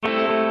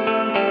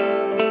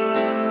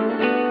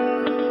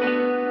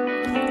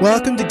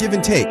Welcome to Give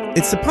and Take.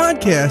 It's the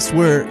podcast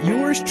where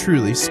yours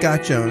truly,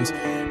 Scott Jones,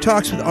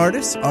 talks with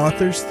artists,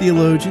 authors,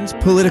 theologians,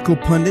 political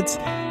pundits,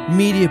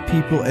 media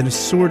people, and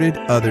assorted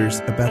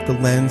others about the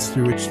lens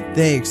through which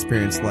they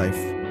experience life.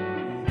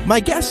 My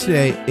guest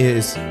today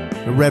is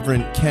the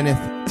Reverend Kenneth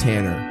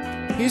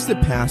Tanner. He's the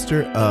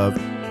pastor of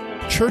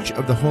Church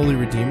of the Holy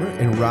Redeemer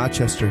in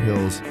Rochester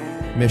Hills,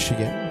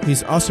 Michigan.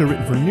 He's also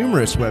written for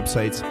numerous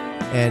websites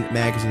and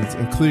magazines,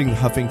 including the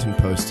Huffington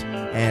Post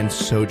and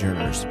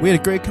Sojourners. We had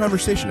a great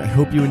conversation. I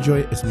hope you enjoy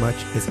it as much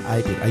as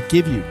I did. I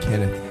give you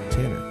Kenneth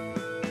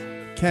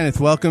Tanner. Kenneth,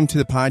 welcome to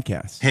the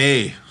podcast.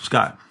 Hey,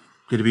 Scott.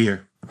 Good to be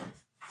here.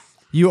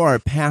 You are a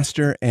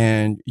pastor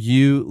and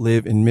you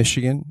live in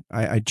Michigan.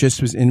 I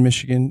just was in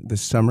Michigan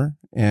this summer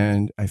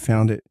and I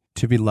found it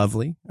to be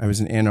lovely. I was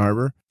in Ann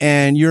Arbor,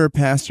 and you're a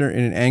pastor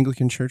in an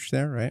Anglican church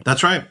there, right?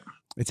 That's right.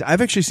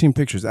 I've actually seen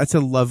pictures. That's a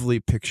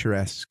lovely,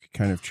 picturesque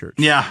kind of church.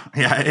 Yeah.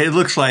 It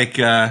looks like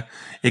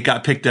it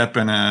got picked up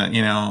in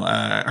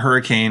a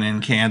hurricane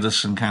in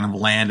Kansas and kind of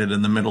landed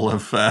in the middle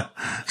of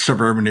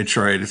suburban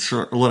Detroit. It's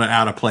a little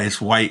out of place,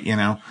 white,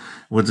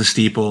 with the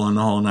steeple and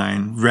the whole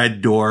nine,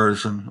 red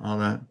doors and all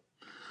that.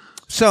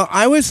 So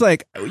I was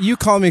like, you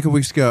called me a couple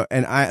weeks ago,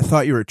 and I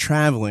thought you were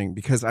traveling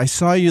because I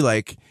saw you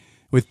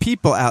with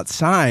people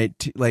outside,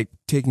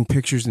 taking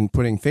pictures and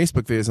putting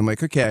Facebook videos. I'm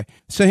like, okay,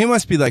 so he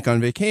must be on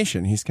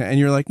vacation. And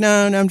you're like,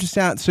 no, I'm just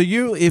out. So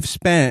you have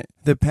spent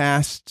the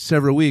past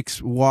several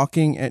weeks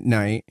walking at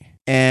night,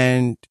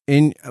 and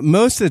in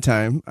most of the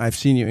time, I've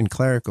seen you in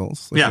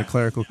clericals, a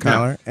clerical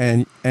collar,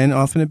 and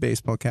often a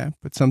baseball cap,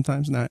 but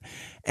sometimes not.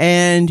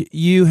 And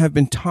you have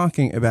been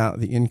talking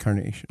about the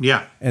incarnation,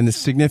 and the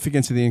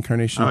significance of the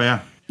incarnation. Oh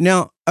yeah.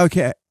 Now,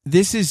 okay,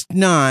 this is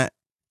not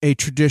a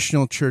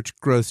traditional church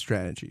growth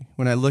strategy.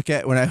 When I look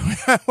at when I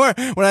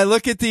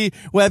look at the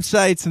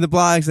websites and the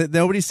blogs, that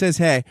nobody says,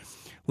 "Hey,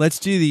 let's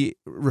do the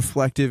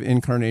reflective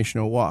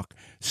incarnational walk."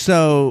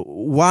 So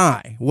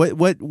why?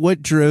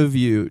 What drove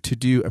you to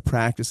do a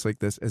practice like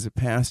this as a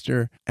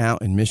pastor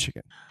out in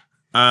Michigan?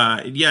 So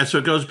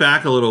it goes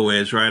back a little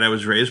ways, right? I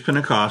was raised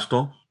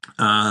Pentecostal,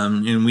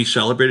 and we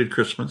celebrated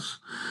Christmas.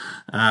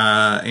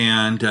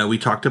 And we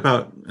talked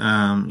about,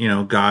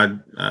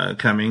 God,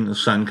 coming, the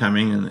son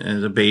coming and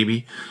as a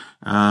baby.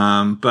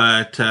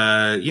 But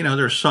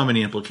there's so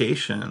many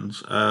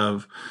implications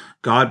of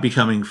God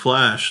becoming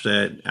flesh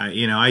that,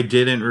 I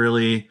didn't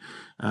really,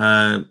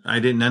 I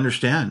didn't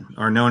understand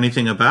or know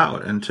anything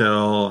about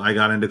until I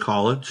got into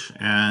college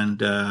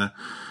and,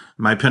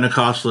 my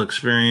Pentecostal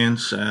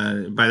experience.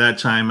 By that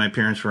time, my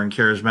parents were in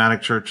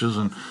charismatic churches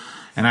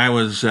and I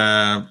was,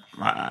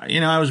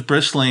 I was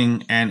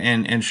bristling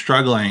and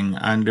struggling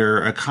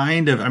under a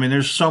kind of,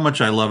 there's so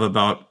much I love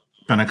about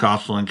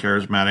Pentecostal and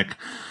charismatic,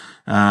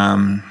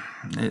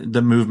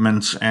 the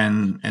movements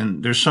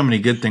and there's so many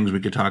good things we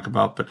could talk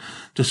about, but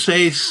to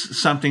say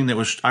something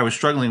that I was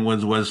struggling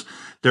with was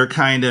their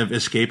kind of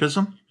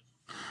escapism,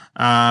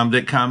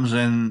 that comes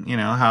in,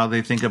 how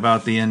they think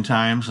about the end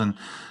times and,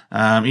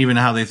 even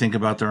how they think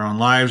about their own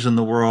lives in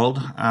the world,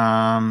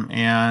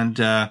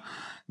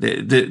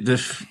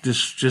 this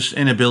just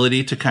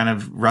inability to kind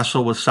of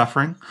wrestle with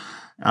suffering,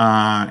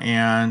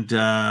 kind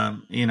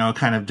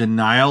of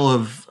denial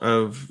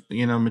of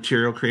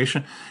material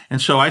creation.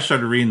 And so I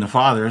started reading the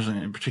fathers,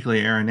 and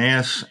particularly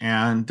Irenaeus,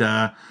 and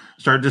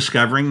started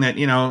discovering that,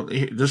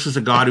 this is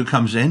a God who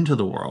comes into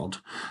the world,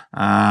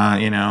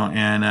 and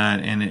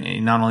he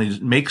not only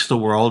makes the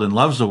world and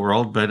loves the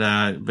world, but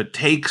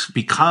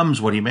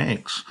becomes what he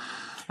makes.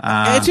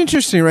 It's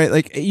interesting,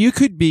 right? You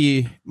could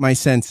be, my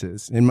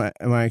senses, in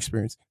my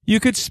experience, you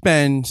could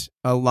spend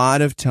a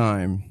lot of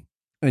time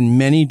in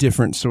many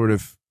different sort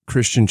of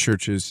Christian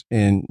churches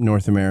in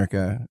North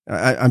America.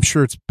 I'm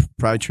sure it's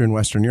probably true in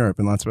Western Europe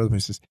and lots of other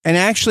places, and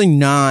actually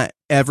not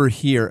ever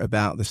hear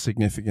about the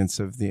significance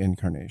of the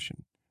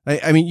incarnation.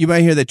 You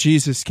might hear that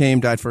Jesus came,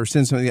 died for our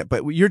sins, something like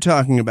that, but you're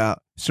talking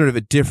about sort of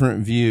a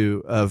different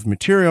view of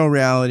material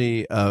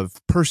reality, of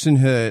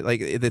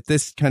personhood, that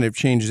this kind of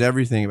changes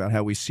everything about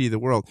how we see the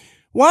world.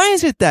 Why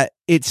is it that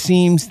it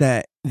seems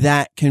that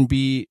can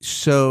be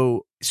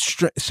so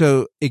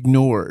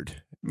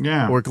ignored,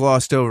 or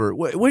glossed over?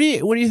 What do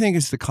you think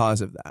is the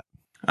cause of that?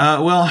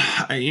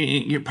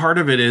 Part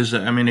of it is,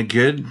 a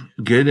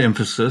good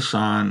emphasis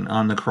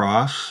on the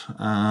cross,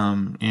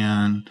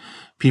 and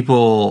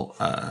people,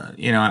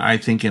 I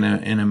think in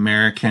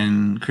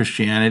American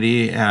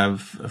Christianity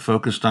have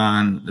focused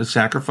on the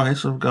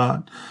sacrifice of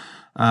God,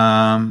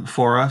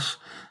 for us.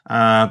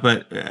 I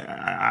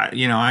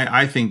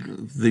think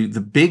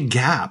the big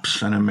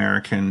gaps in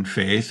American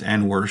faith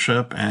and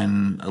worship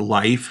and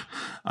life,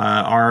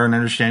 are an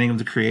understanding of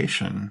the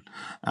creation,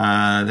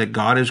 that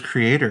God is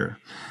creator,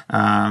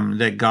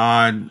 that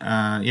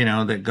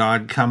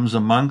God comes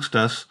amongst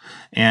us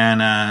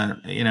and,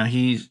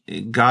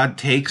 God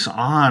takes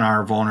on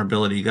our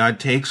vulnerability. God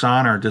takes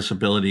on our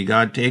disability.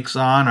 God takes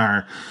on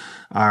our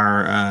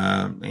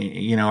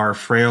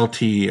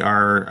frailty,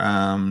 our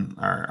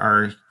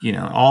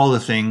all the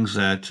things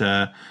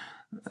that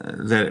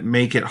that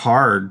make it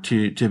hard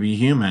to be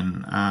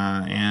human,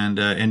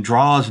 and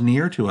draw us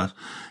near to us.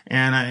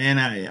 And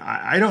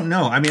I don't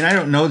know. I mean, I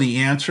don't know the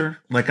answer.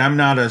 Like, I'm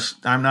not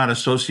a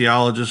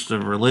sociologist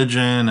of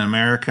religion,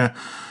 America.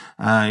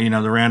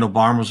 The Randall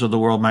Barmers of the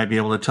world might be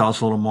able to tell us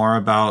a little more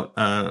about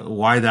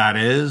why that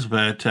is.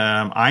 But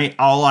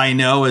all I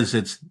know is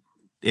it's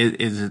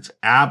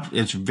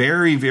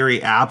very,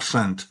 very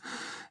absent.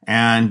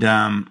 And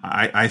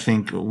I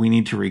think we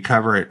need to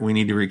recover it. We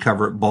need to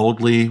recover it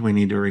boldly. We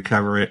need to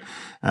recover it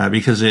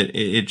because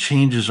it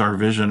changes our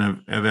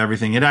vision of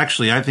everything. It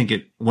actually, I think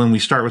when we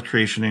start with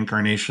creation,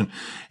 incarnation,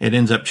 it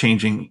ends up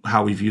changing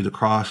how we view the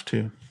cross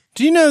too.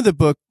 Do you know the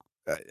book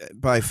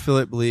by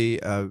Philip Lee?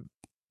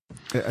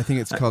 I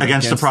think it's called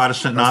Against the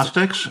Protestant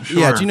Gnostics. Sure.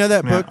 Yeah. Do you know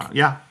that book?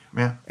 Yeah.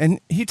 And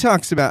he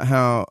talks about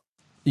how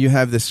you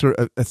have this sort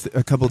of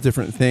a couple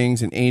different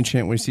things in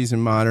ancient, what he sees in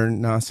modern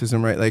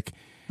Gnosticism, right? Like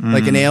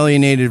an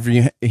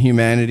alienated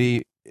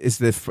humanity is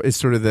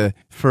sort of the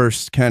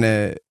first kind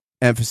of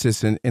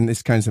emphasis in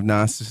this kinds of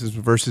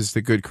Gnosticism versus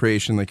the good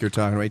creation, like you're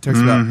talking about. He talks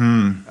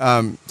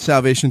about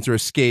salvation through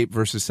escape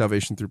versus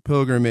salvation through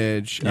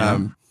pilgrimage,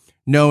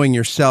 knowing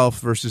yourself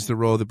versus the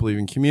role of the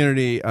believing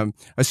community,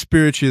 a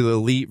spiritual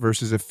elite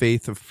versus a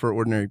faith for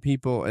ordinary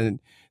people,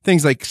 and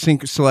things like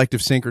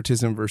selective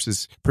syncretism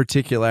versus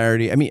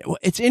particularity. I mean,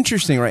 it's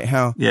interesting, right?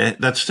 How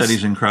that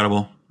study's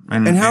incredible.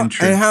 And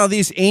how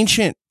these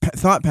ancient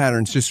thought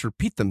patterns just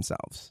repeat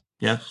themselves.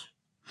 Yes.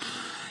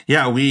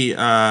 Yeah,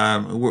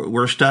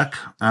 we're stuck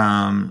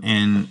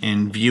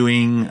in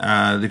viewing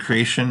the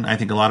creation. I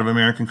think a lot of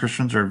American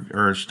Christians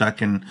are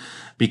stuck in,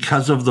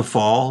 because of the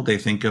fall, they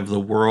think of the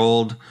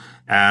world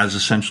as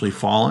essentially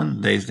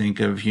fallen. They think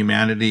of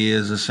humanity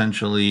as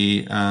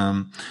essentially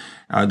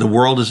the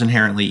world is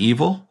inherently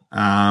evil,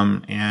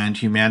 and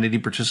humanity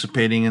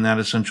participating in that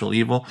essential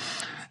evil.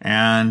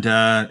 And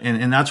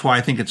that's why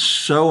I think it's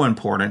so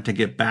important to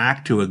get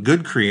back to a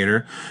good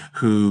creator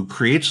who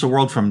creates the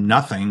world from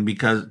nothing,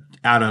 because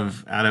out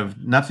of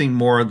nothing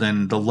more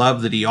than the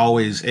love that he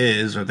always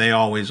is, or they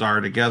always are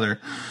together.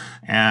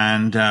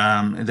 And,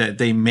 that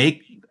they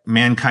make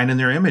mankind in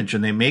their image,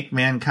 and they make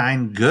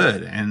mankind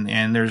good. And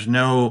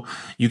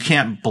you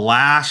can't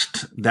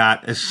blast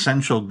that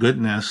essential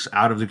goodness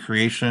out of the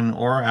creation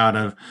or out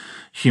of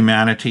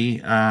humanity,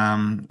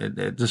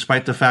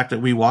 despite the fact that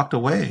we walked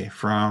away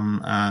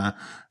from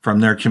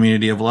their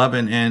community of love,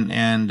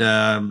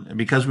 and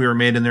because we were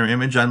made in their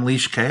image,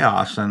 unleash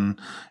chaos and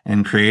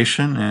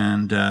creation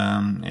and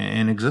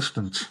in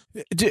existence.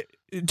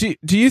 Do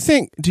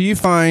you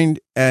find,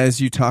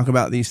 as you talk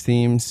about these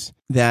themes,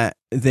 that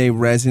they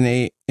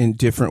resonate in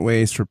different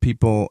ways for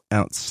people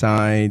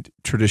outside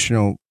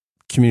traditional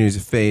communities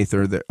of faith,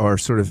 or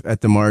sort of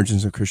at the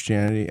margins of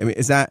Christianity? I mean,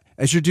 is that,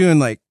 as you're doing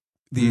like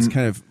these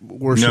kind of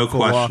worshipful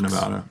no question walks,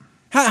 about it.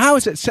 How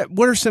is it?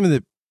 What are some of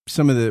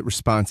the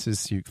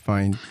responses you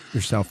find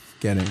yourself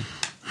getting?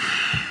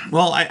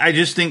 Well, I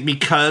just think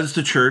because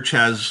the church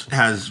has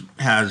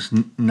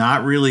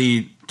not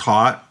really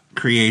taught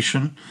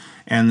creation,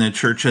 and the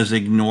church has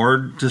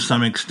ignored to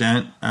some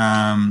extent,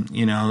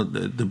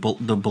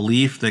 the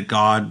belief that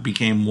God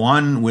became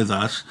one with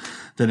us,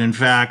 that in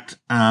fact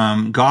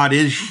God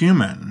is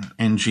human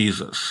in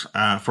Jesus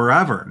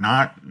forever,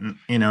 not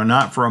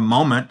for a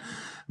moment.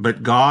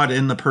 But God,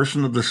 in the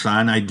person of the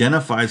Son,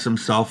 identifies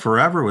himself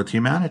forever with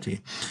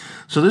humanity.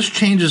 So this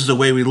changes the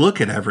way we look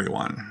at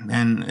everyone.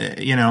 And, the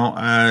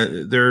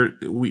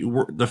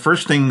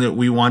first thing that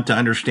we want to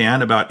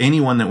understand about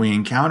anyone that we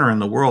encounter in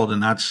the world,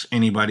 and that's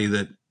anybody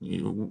that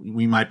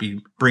we might be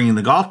bringing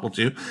the gospel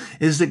to,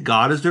 is that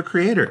God is their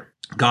creator.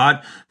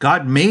 God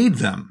made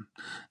them.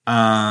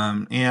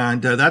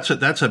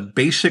 That's a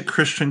basic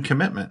Christian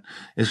commitment,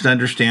 is to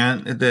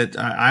understand that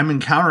I'm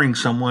encountering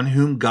someone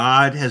whom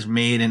God has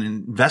made and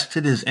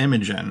invested his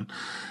image in.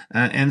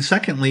 And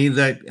secondly,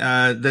 that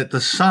the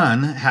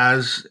Son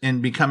has,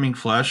 in becoming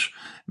flesh,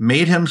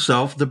 made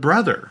himself the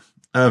brother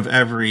of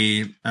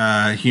every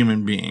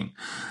human being.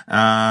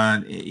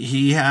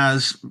 He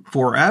has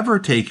forever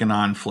taken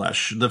on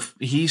flesh.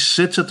 He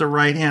sits at the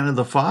right hand of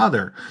the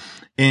Father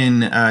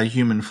in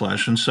human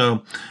flesh. And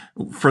so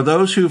for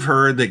those who've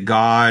heard that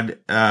God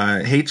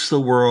hates the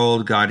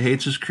world, God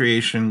hates his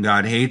creation,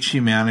 God hates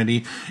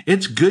humanity,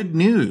 it's good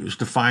news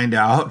to find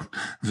out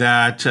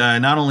that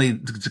not only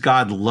does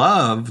God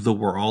love the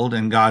world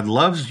and God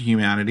loves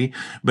humanity,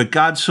 but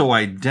God so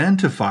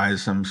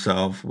identifies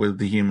himself with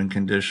the human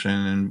condition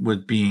and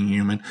with being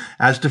human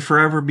as to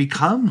forever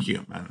become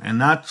human. And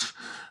these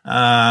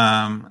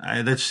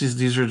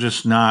are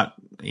just not,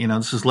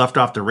 this is left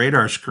off the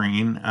radar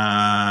screen,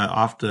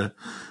 off the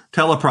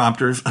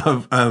teleprompters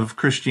of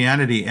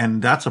Christianity, and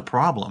that's a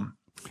problem.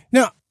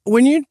 Now,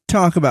 when you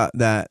talk about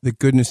that, the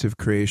goodness of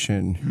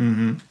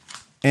creation,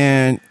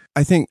 and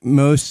I think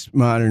most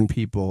modern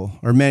people,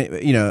 or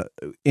many,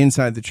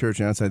 inside the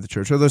church and outside the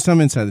church, although some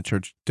inside the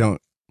church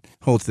don't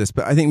hold to this,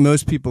 but I think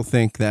most people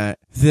think that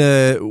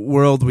the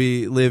world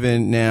we live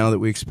in now, that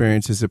we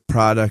experience, is a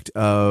product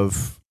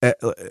of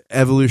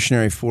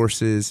evolutionary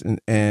forces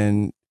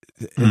and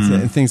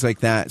and things like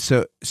that.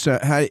 So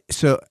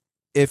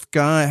if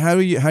God, how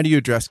do you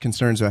address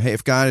concerns about, hey,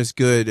 if God is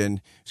good and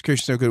His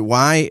creation is so good,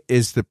 why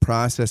is the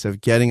process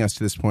of getting us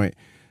to this point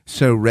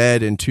so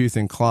red in tooth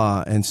and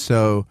claw and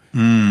so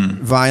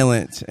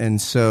violent, and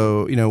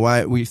so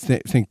why we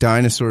think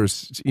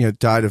dinosaurs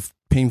died of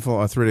painful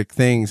arthritic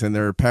things and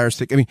they're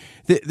parasitic? I mean,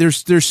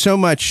 there's so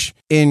much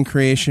in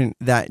creation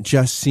that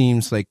just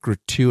seems like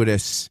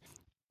gratuitous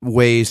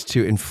ways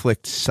to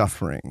inflict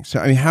suffering. So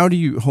I mean, how do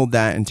you hold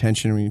that in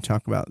tension when you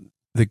talk about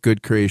the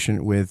good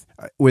creation with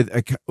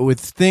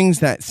things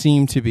that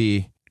seem to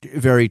be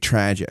very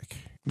tragic?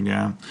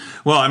 Yeah.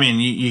 Well, I mean,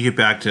 you get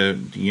back to,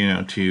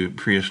 to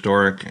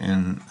prehistoric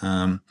and,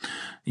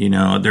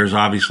 there's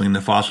obviously in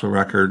the fossil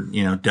record,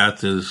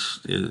 death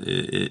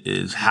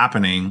is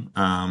happening,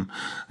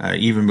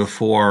 even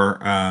before,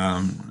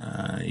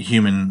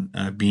 human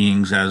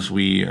beings as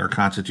we are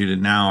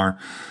constituted now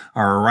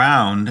are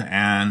around,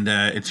 and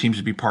it seems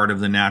to be part of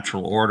the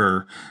natural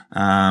order.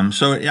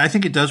 So I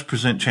think it does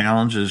present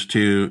challenges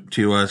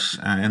to us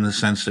in the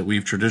sense that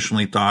we've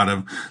traditionally thought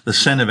of the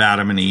sin of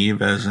Adam and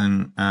Eve as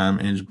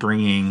is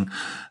bringing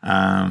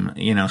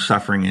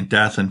suffering and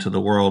death into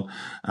the world.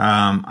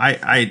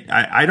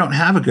 I don't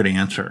have a good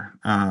answer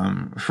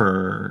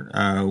for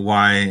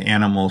why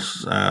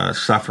animals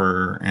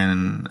suffer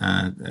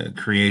in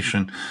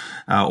creation,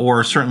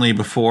 or certainly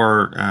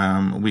before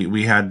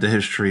we had the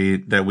history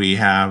that we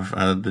have,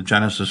 the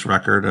Genesis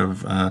record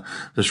of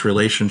this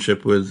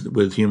relationship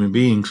with human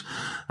beings.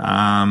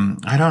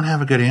 I don't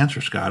have a good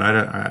answer, Scott.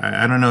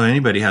 I don't know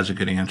anybody has a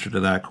good answer to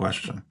that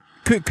question.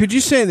 Could you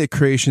say that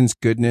creation's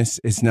goodness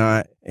is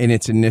not in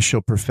its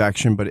initial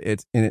perfection, but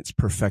it's in its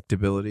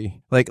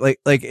perfectibility? Like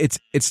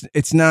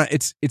it's not,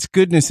 its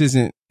goodness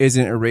isn't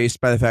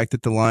erased by the fact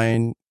that the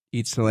lion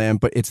eats the lamb,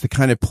 but it's the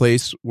kind of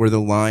place where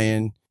the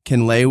lion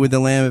can lay with the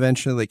lamb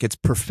eventually. Like it's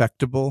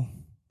perfectible.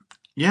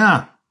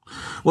 Yeah.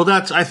 Well,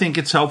 I think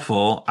it's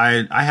helpful.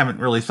 I haven't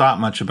really thought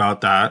much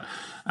about that.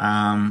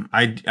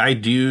 I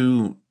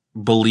do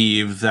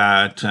believe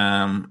that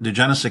the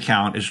Genesis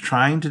account is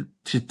trying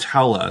to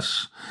tell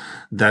us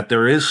that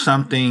there is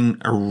something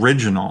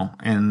original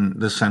in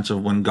the sense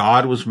of when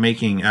God was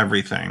making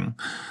everything,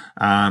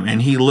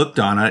 and He looked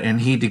on it and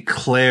He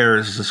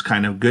declares this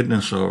kind of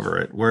goodness over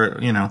it, where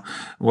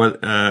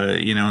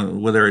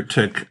whether it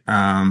took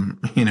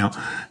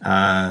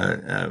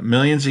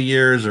millions of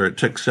years or it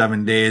took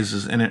 7 days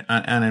is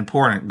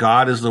unimportant.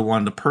 God is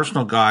the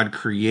personal God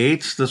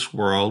creates this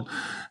world.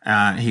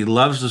 He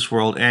loves this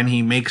world and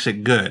He makes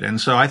it good. And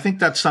so I think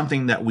that's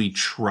something that we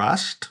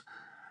trust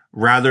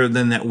rather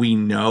than that we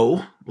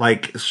know, or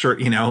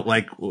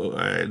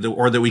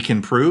that we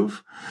can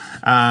prove.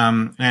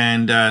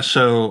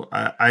 So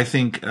I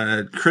think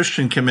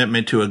Christian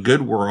commitment to a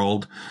good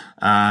world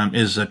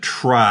is a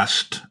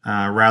trust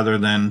rather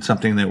than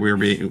something that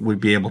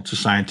we'd be able to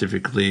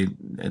scientifically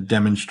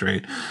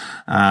demonstrate.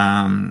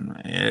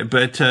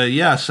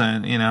 Yes,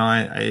 and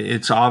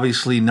it's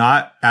obviously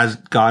not as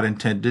God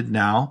intended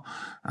now.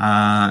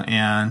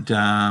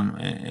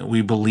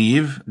 We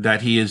believe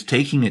that He is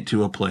taking it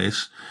to a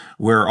place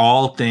where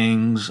all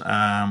things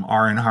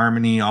are in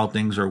harmony, all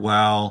things are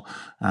well.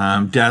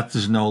 Death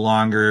is no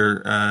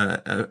longer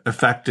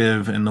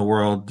effective in the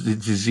world. The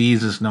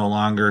disease is no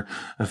longer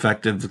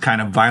effective. The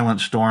kind of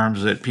violent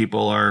storms that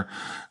people are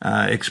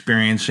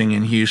experiencing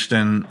in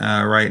Houston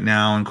right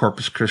now, in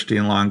Corpus Christi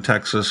and Long,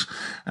 Texas,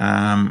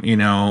 will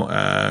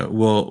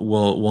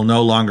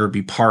no longer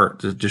be part.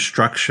 The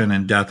destruction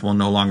and death will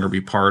no longer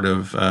be part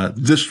of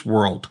this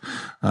world.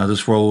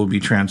 This world will be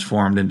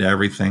transformed into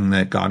everything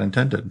that God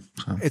intended.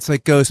 So. It's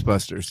like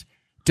Ghostbusters,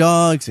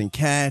 dogs and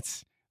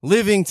cats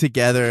living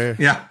together.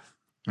 Yeah.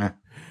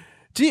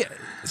 Gee,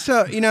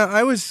 so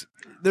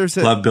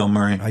love Bill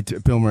Murray.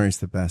 Bill Murray's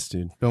the best,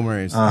 dude. Bill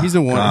Murray's he's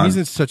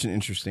such an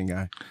interesting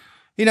guy.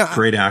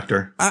 Great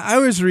actor.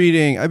 I've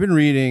been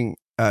reading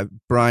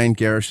Brian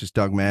Gerish's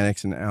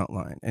Dogmatics and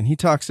Outline, and he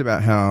talks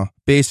about how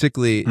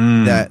basically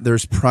that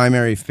there's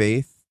primary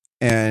faith,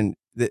 and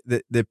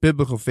the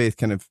biblical faith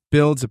kind of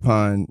builds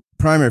upon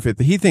primary faith,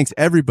 but he thinks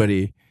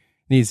everybody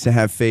needs to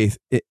have faith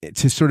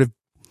to sort of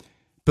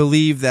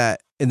believe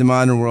that in the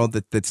modern world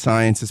that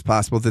science is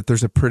possible, that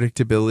there's a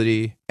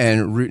predictability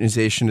and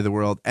routinization to the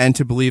world, and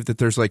to believe that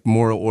there's like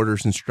moral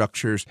orders and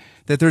structures,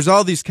 that there's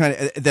all these kind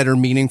of that are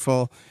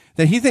meaningful,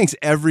 that he thinks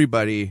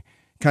everybody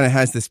kind of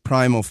has this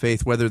primal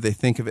faith, whether they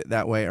think of it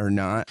that way or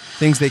not,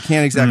 things they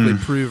can't exactly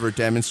prove or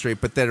demonstrate,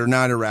 but that are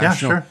not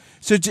irrational. Yeah, sure.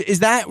 So is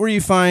that where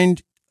you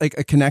find like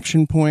a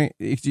connection point?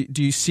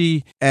 Do you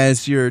see,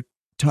 as you're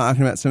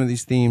talking about some of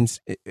these themes,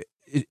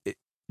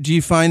 do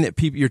you find that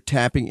you're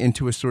tapping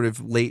into a sort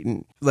of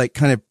latent, like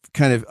kind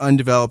of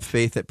undeveloped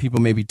faith that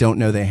people maybe don't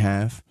know they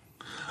have?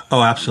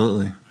 Oh,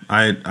 absolutely.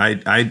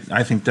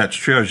 I think that's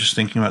true. I was just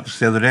thinking about this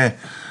the other day.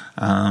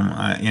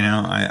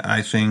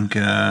 I think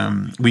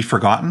we've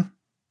forgotten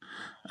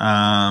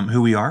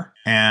who we are,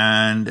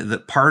 and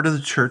that part of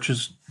the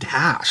church's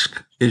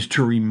task is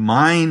to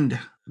remind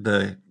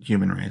the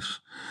human race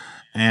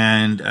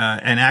and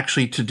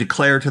actually to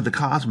declare to the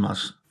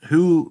cosmos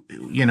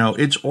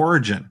its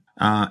origin,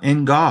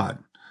 in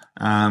God,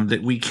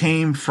 that we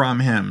came from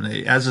him.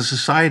 As a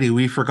society,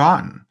 we've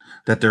forgotten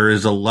that there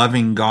is a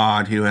loving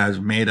God who has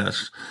made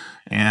us.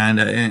 And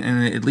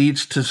it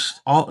leads to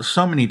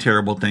so many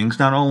terrible things,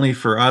 not only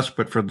for us,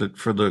 but for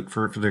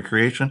the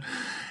creation.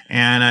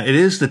 And it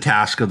is the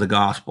task of the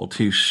gospel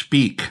to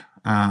speak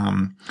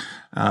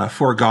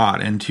for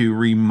God and to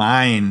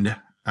remind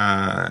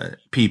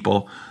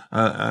people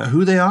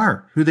who they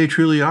are, who they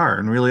truly are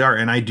and really are.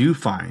 And I do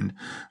find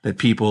that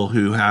people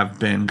who have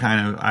been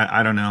kind of,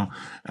 I don't know,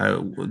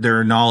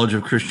 their knowledge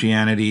of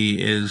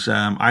Christianity is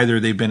either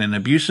they've been in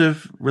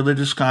abusive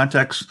religious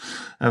contexts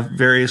of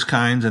various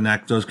kinds, and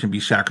that those can be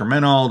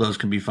sacramental, those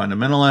can be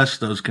fundamentalist,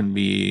 those can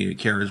be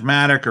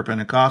charismatic or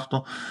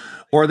Pentecostal,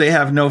 or they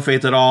have no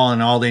faith at all,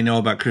 and all they know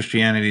about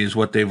Christianity is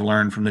what they've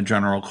learned from the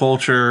general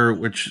culture,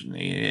 which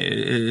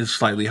is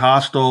slightly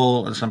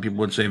hostile. Some people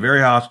would say very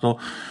hostile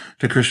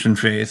to Christian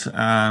faith.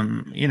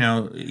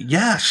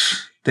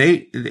 Yes,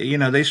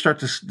 they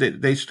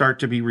start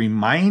to be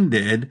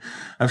reminded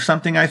of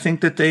something I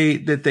think that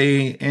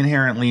they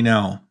inherently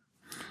know.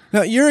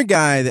 Now, you're a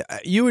guy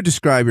that you would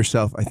describe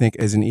yourself, I think,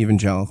 as an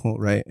evangelical,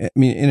 right? I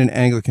mean, in an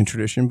Anglican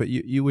tradition, but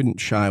you wouldn't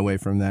shy away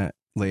from that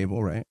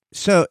label, right?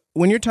 So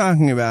when you're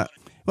talking about,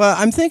 well,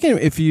 I'm thinking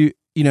if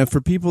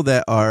for people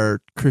that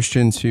are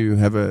Christians who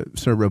have a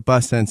sort of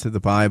robust sense of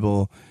the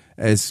Bible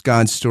as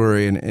God's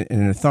story in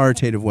an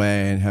authoritative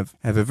way and have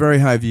a very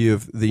high view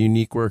of the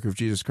unique work of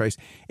Jesus Christ,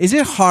 is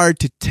it hard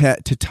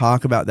to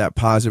talk about that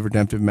positive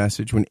redemptive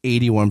message when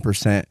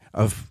 81%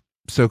 of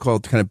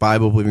so-called kind of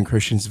Bible-believing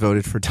Christians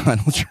voted for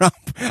Donald Trump?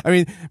 I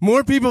mean,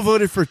 more people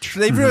voted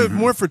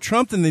more for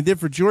Trump than they did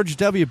for George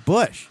W.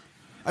 Bush.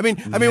 I mean,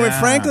 when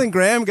Franklin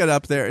Graham got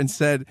up there and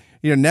said,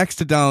 next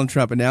to Donald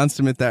Trump, announced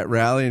him at that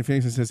rally in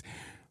Phoenix and says,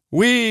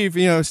 we've,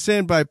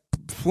 sinned by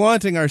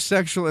flaunting our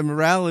sexual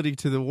immorality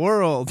to the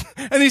world.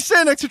 And he's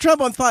sitting next to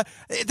Trump on thought.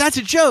 That's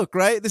a joke,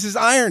 right? This is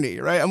irony,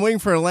 right? I'm waiting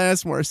for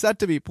Alanis Morissette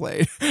to be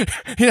played.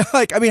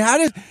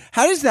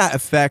 How does that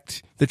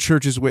affect the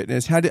church's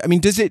witness?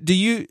 Do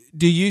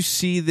you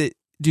see that?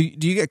 Do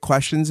you get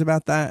questions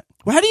about that?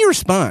 Well, how do you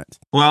respond?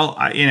 Well,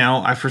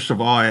 first of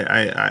all,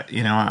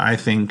 I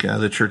think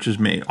the churches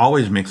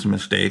always makes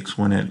mistakes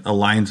when it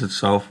aligns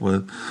itself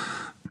with,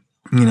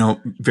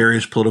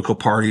 various political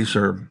parties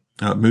or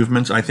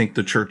movements. I think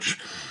the church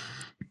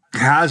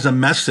has a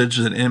message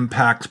that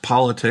impacts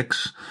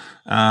politics,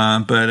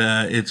 but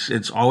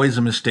it's always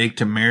a mistake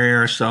to marry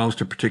ourselves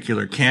to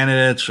particular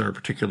candidates or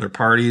particular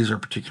parties or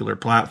particular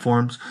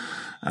platforms.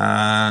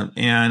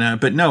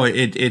 But no,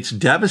 it's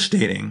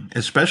devastating,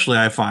 especially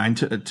I find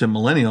to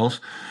millennials,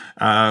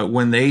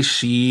 when they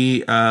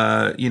see,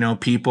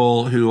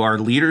 people who are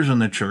leaders in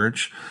the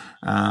church,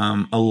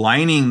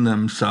 aligning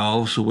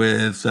themselves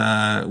with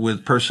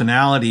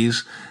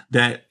personalities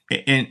that,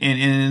 and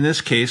in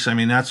this case, I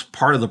mean, that's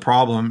part of the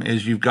problem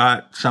is you've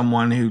got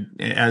someone who,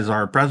 as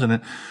our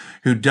president,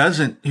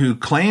 who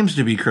claims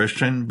to be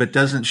Christian, but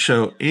doesn't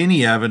show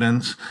any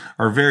evidence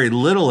or very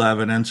little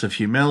evidence of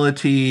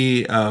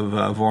humility,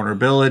 of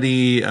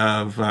vulnerability,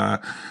 of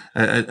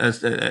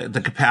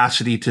the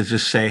capacity to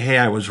just say, hey,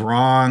 I was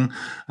wrong.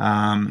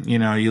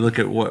 You look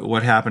at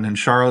what happened in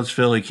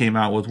Charlottesville. He came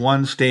out with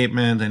one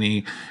statement, then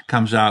he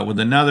comes out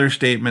with another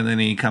statement, then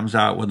he comes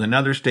out with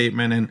another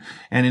statement.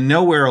 And in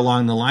nowhere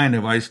along the line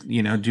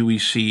do we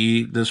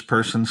see this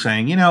person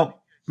saying,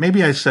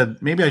 maybe I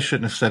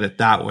shouldn't have said it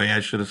that way.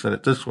 I should have said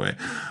it this way.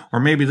 Or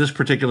maybe this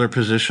particular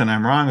position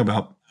I'm wrong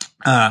about.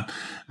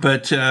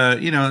 But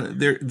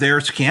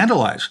they're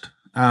scandalized,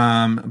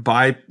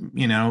 by,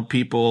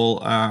 people,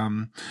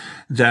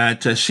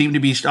 that seem to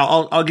be,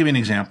 I'll give you an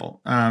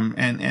example.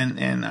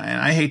 And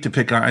I hate to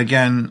pick on,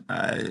 again,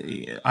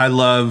 I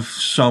love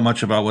so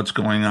much about what's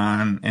going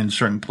on in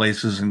certain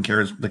places in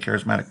the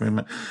charismatic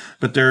movement.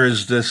 But there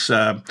is this,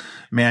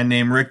 man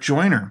named Rick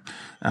Joyner,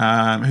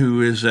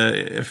 who is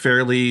a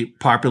fairly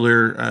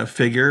popular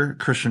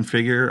Christian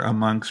figure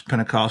amongst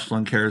Pentecostal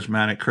and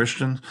charismatic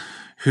Christians,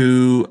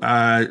 who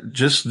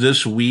just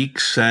this week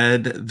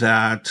said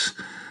that,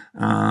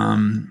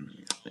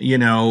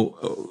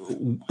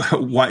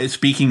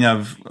 speaking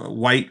of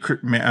white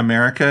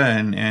America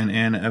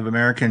and of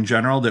America in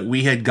general, that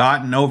we had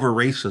gotten over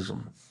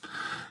racism,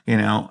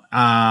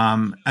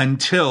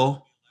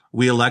 until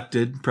we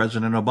elected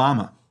President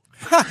Obama.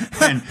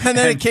 and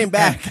then it came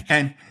back.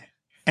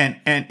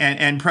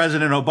 And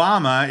President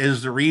Obama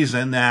is the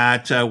reason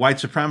that white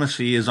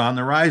supremacy is on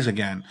the rise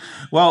again.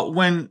 Well,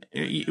 when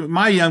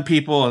my young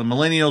people and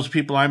millennials,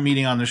 people I'm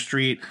meeting on the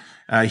street,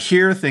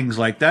 hear things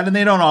like that, and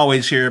they don't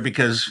always hear it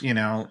because,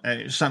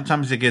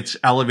 sometimes it gets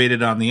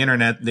elevated on the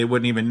internet. They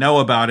wouldn't even know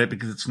about it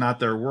because it's not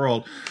their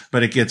world,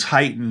 but it gets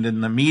heightened in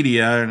the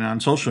media and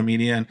on social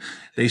media. And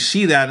they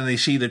see that and they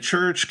see the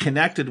church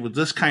connected with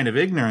this kind of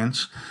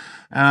ignorance.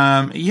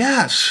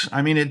 Yes.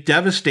 I mean, it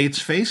devastates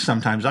faith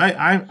sometimes.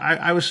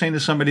 I was saying to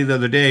somebody the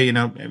other day,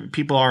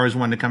 people always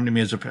want to come to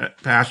me as a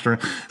pastor.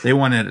 They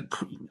wanted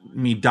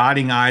me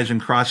dotting I's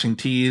and crossing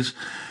T's.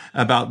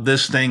 about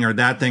this thing or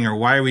that thing, or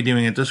why are we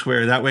doing it this way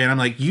or that way? And I'm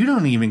like, you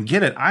don't even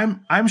get it.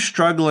 I'm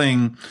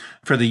struggling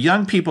for the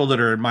young people that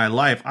are in my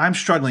life. I'm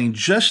struggling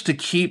just to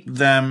keep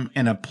them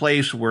in a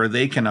place where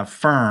they can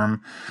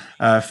affirm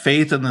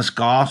faith in this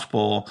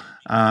gospel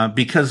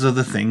because of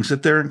the things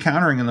that they're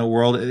encountering in the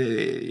world.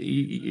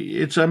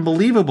 It's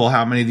unbelievable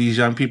how many of these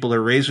young people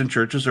are raised in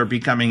churches are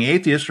becoming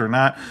atheists or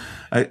not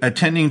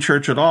attending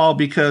church at all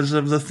because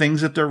of the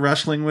things that they're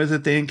wrestling with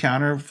that they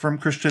encounter from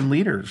Christian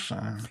leaders.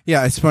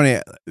 Yeah, it's funny.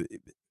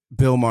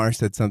 Bill Maher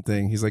said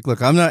something. He's like, look,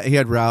 he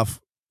had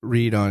Ralph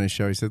Reed on his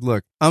show. He said,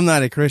 look, I'm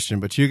not a Christian,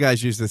 but you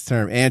guys use this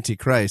term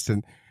antichrist.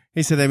 And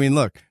he said, I mean,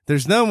 look,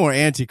 there's no more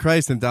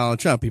antichrist than Donald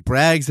Trump. He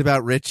brags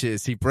about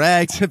riches. He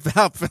brags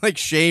about like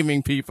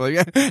shaming people.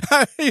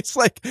 It's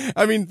like,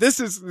 I mean, this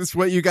is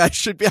what you guys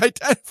should be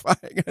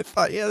identifying. I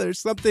thought, yeah, there's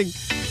something.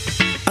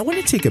 I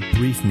want to take a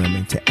brief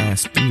moment to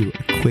ask you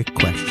a quick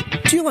question.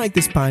 Do you like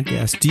this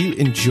podcast? Do you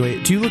enjoy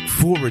it? Do you look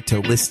forward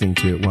to listening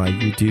to it while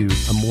you do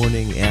a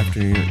morning,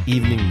 afternoon, or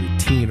evening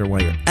routine, or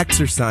while you're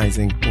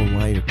exercising, or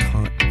while you're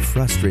caught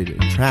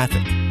frustrated in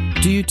traffic?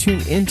 Do you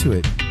tune into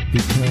it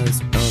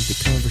because of the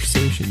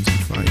conversations you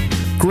find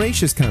here?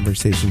 Gracious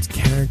conversations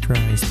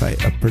characterized by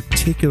a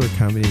particular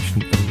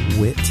combination of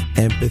wit,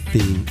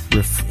 empathy,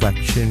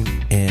 reflection,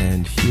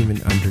 and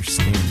human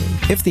understanding.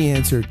 If the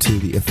answer to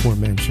the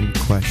aforementioned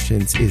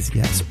questions is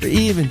yes, or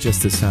even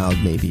just a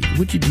solid maybe,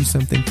 would you do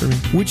something for me?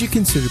 Would you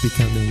consider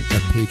becoming a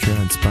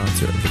Patreon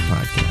sponsor of the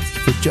podcast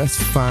for just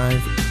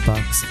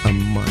 $5 a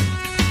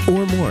month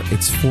or more?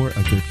 It's for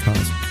a good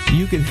cause.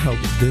 You can help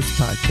this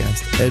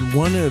podcast and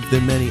one of the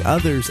many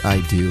others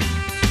I do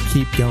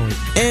keep going,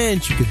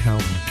 and you can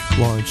help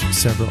launch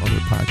several other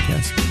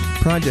podcast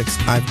projects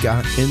I've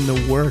got in the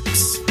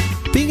works.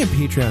 Being a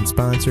Patreon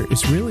sponsor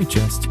is really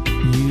just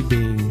you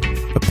being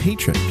a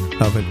patron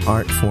of an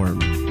art form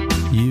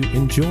you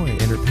enjoy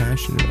and are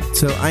passionate about.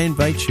 So I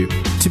invite you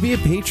to be a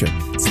patron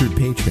through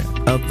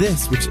Patreon of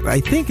this, which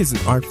I think is an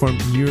art form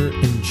you're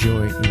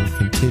enjoying and will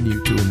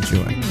continue to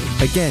enjoy.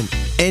 Again,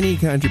 any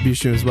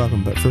contribution is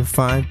welcome, but for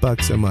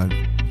 $5 a month,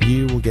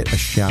 you will get a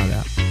shout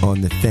out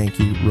on the thank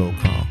you roll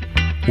call,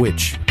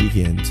 which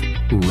begins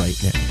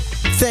right now.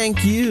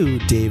 Thank you,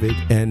 David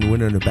and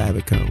Winona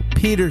Babico,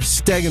 Peter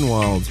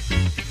Stegenwald,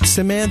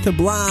 Samantha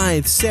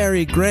Blythe,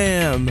 Sari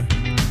Graham,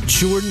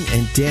 Jordan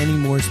and Danny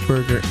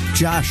Morseberger,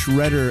 Josh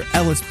Redder,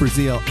 Ellis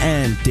Brazil,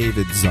 and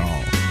David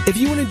Zoll. If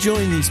you want to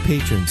join these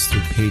patrons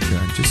through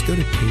Patreon, just go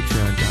to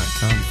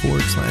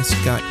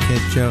patreon.com/Scott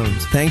Kent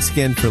Jones. Thanks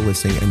again for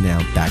listening, and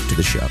now back to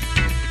the show.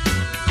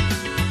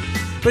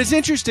 But it's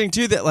interesting,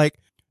 too, that, like,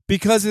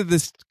 because of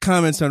this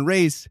comments on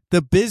race,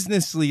 the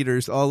business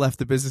leaders all left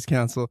the business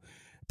council,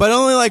 but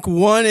only like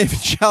one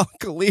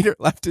evangelical leader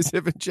left his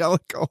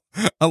evangelical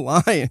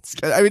alliance.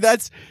 I mean,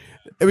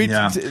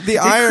 yeah. the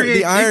irony.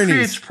 It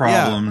creates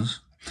problems.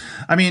 Yeah.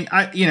 I mean,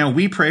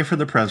 we pray for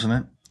the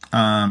president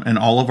in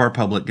all of our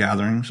public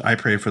gatherings. I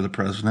pray for the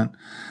president.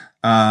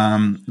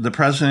 The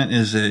president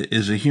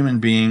is a human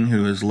being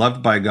who is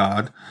loved by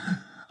God,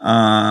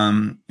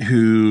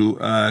 who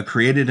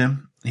created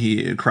him.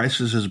 Christ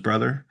is his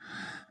brother.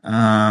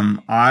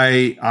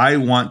 I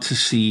want to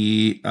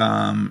see,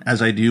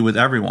 as I do with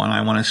everyone,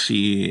 I want to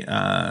see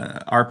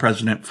our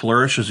president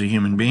flourish as a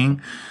human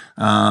being,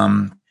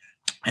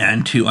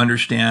 and to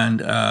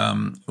understand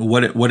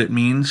what it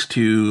means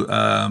to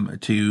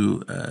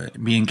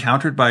be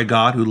encountered by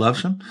God who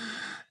loves him,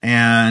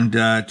 and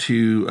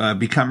to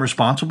become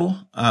responsible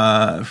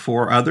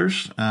for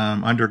others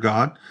under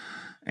God.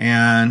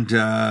 And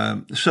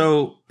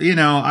so,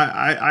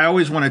 I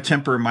always want to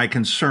temper my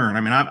concern.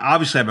 I mean, I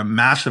obviously have a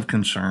massive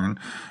concern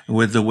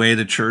with the way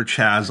the church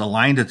has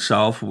aligned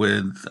itself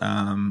with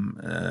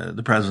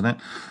the president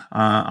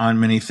on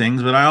many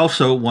things, but I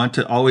also want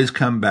to always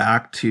come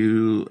back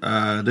to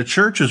the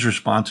church's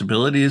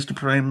responsibility is to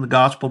proclaim the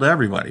gospel to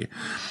everybody,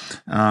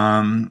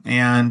 and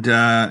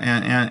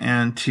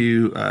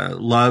to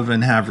love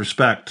and have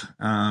respect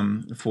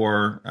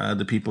for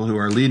the people who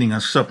are leading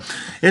us. So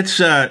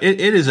it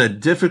is a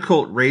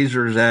difficult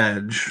razor's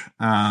edge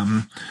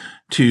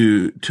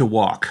to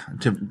walk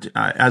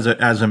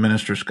as a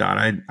minister, Scott.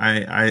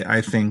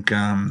 I think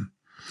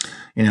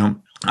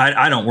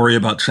I don't worry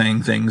about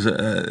saying things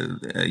where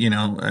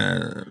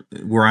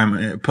I'm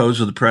opposed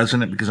to the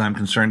president, because I'm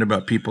concerned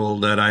about people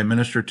that I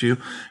minister to.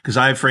 Because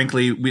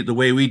the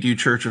way we do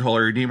church at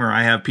Holy Redeemer,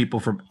 I have people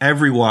from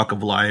every walk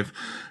of life,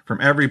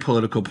 from every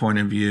political point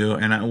of view.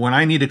 And when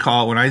I need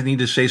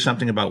to say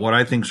something about what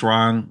I think's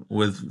wrong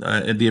with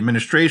the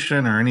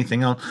administration or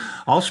anything else,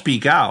 I'll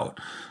speak out.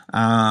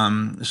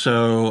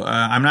 So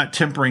I'm not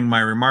tempering my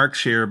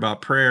remarks here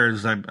about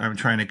prayers. I'm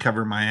trying to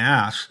cover my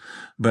ass,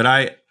 but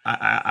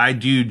I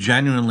do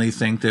genuinely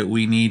think that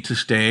we need to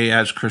stay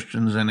as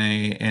Christians in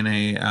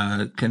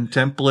a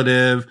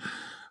contemplative,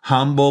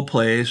 humble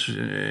place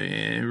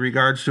in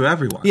regards to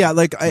everyone. Yeah,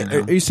 like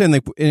are you saying,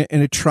 like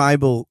in a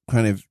tribal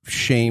kind of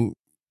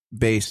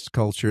shame-based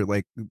culture,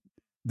 like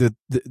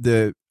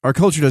the our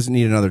culture doesn't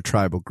need another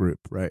tribal group,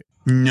 right?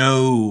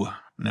 No,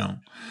 No,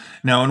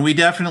 and we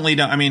definitely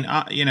don't. I mean,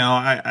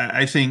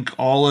 I think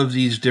all of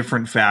these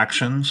different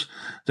factions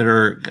that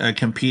are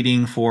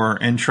competing for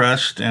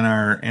interest in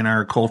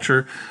our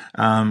culture,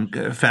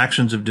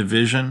 factions of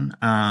division.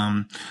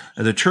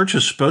 The church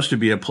is supposed to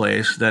be a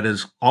place that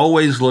is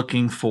always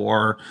looking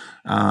for,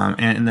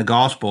 and the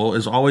gospel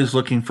is always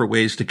looking for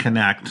ways to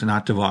connect,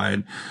 not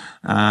divide.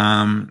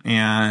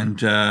 And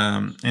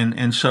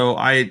so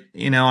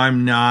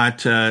I'm not,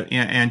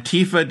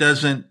 Antifa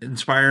doesn't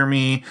inspire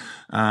me.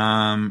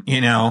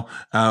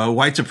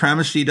 White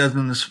supremacy doesn't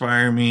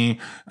inspire me,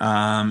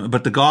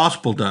 but the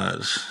gospel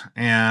does.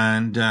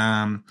 And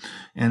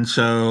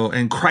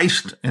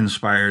Christ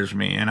inspires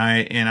me. And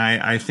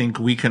I think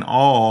we can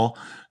all,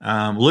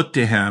 look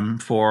to him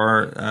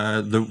for,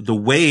 the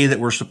way that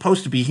we're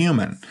supposed to be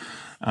human.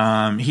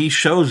 He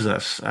shows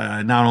us,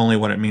 not only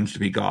what it means to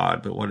be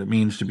God, but what it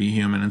means to be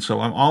human. And so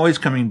I'm always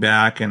coming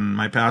back in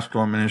my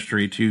pastoral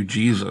ministry to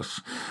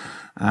Jesus.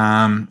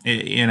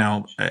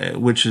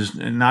 Which is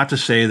not to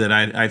say that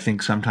I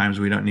think sometimes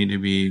we don't need to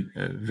be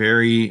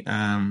very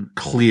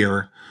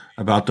clear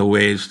about the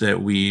ways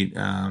that we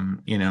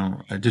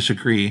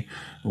disagree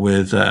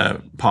with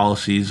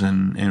policies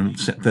and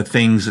the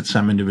things that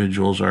some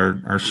individuals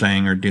are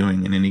saying or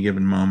doing in any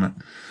given moment.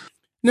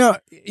 No,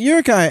 you're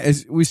a guy,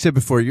 as we said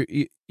before,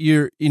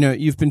 you've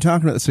been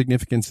talking about the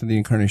significance of the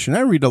incarnation. I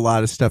read a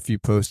lot of stuff you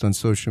post on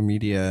social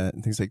media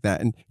and things like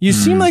that. And you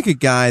seem like a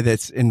guy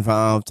that's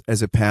involved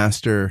as a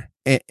pastor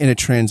in a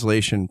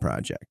translation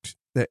project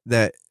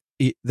that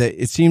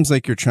it seems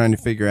like you're trying to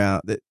figure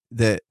out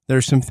that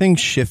there's some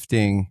things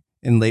shifting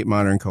in late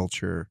modern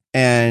culture.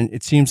 And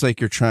it seems like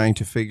you're trying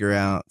to figure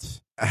out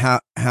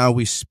how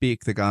we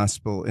speak the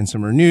gospel in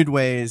some renewed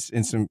ways,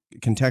 in some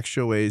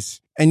contextual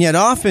ways. And yet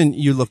often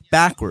you look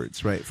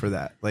backwards, right, for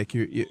that. Like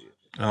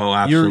oh,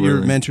 absolutely.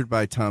 You're mentored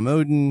by Tom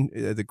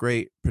Oden, the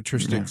great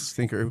patristic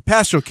thinker,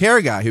 pastoral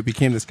care guy who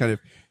became this kind of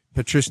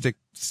patristic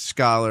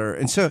scholar.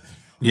 And so,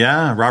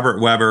 yeah,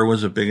 Robert Weber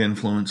was a big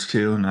influence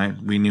too.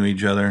 And we knew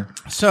each other.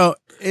 So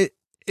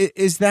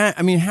is that,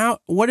 I mean,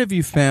 what have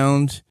you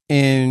found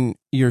in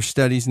your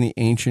studies in the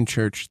ancient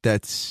church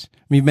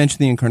you mentioned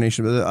the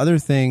incarnation, but there are other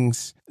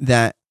things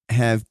that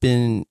have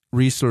been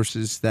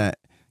resources that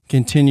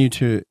continue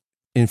to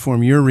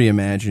inform your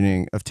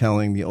reimagining of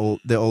telling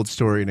the old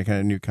story in a kind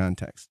of new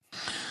context?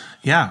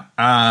 Yeah.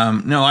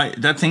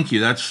 Thank you.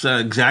 That's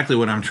exactly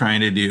what I'm trying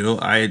to do.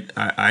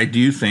 I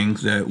do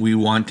think that we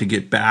want to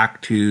get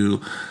back to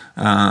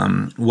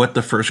what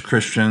the first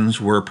Christians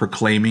were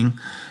proclaiming,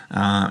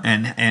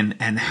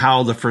 and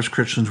how the first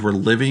Christians were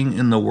living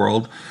in the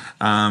world.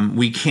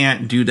 We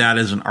can't do that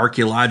as an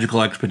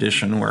archaeological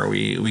expedition where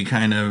we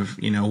kind of,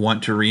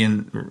 want to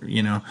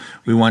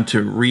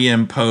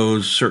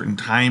reimpose certain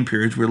time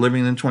periods. We're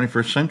living in the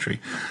 21st century.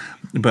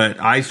 But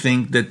I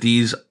think that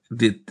the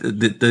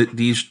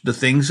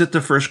things that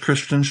the first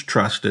Christians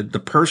trusted, the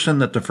person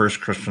that the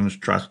first Christians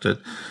trusted,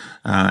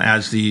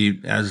 as the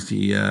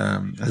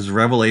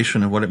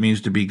revelation of what it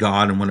means to be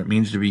God and what it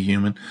means to be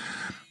human,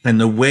 and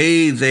the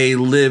way they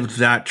lived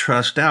that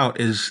trust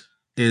out is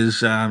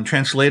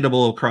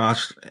translatable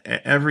across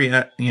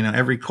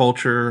every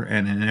culture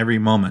and in every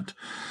moment.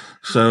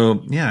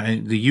 So yeah,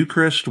 the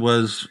Eucharist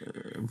was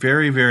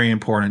very, very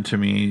important to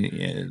me.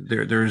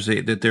 There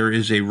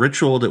is a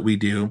ritual that we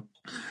do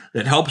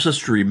that helps us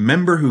to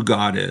remember who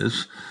God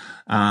is,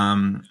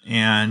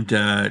 and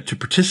to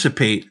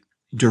participate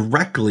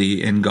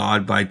directly in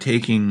God by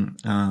taking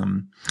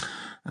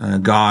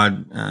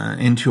God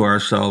into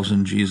ourselves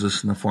in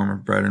Jesus in the form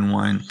of bread and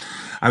wine.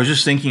 I was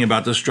just thinking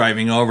about this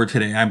driving over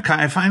today.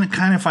 I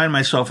find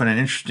myself in an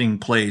interesting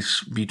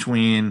place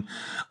between,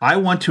 I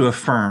want to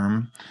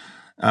affirm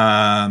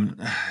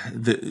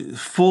the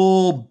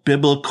full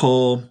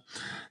biblical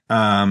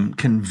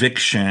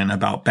conviction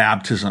about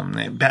baptism.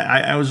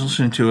 I was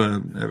listening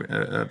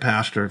to a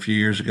pastor a few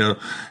years ago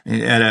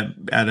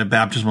at a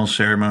baptismal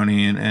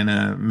ceremony in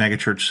a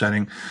megachurch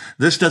setting.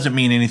 This doesn't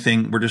mean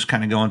anything. We're just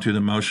kind of going through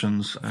the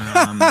motions.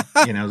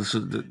 This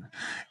is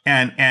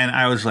and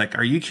I was like,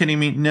 "Are you kidding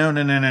me?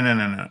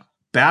 No.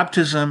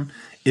 Baptism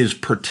is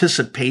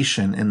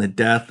participation in the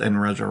death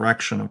and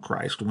resurrection of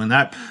Christ. When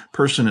that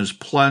person is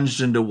plunged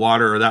into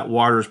water, or that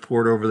water is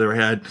poured over their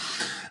head,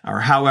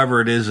 or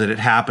however it is that it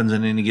happens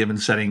in any given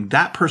setting,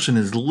 that person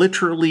is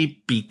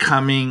literally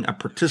becoming a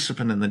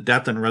participant in the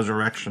death and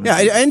resurrection. Yeah,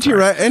 N.T.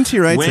 Wright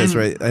says,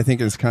 right, I think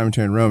in his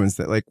commentary in Romans,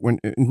 that like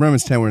in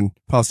Romans 10, when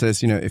Paul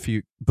says, if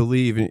you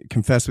believe and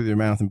confess with your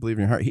mouth and believe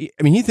in your heart,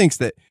 he thinks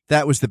that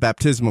was the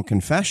baptismal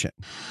confession.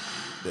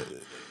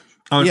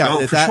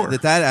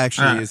 That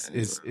actually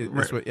is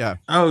right. What, yeah.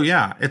 Oh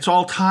yeah. It's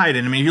all tied.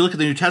 And I mean, if you look at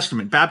the New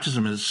Testament,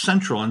 baptism is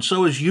central, and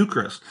so is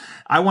Eucharist.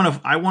 I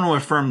want to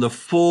affirm the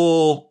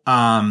full,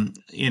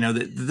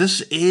 that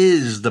this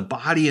is the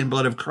body and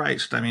blood of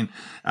Christ. I mean,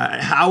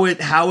 how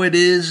it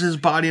is his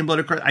body and blood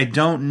of Christ, I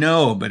don't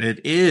know, but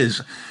it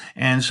is.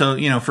 And so,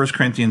 1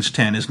 Corinthians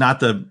 10 is not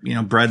the,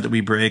 bread that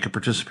we break, a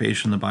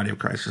participation in the body of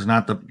Christ. It's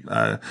not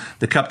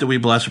the cup that we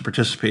bless, a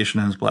participation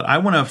in his blood. I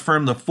want to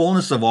affirm the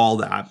fullness of all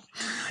that.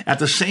 At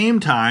the same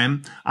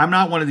time, I'm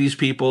not one of these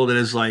people that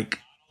is like,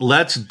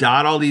 let's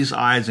dot all these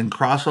I's and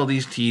cross all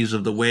these T's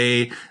of the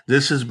way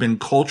this has been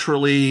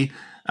culturally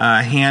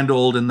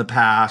handled in the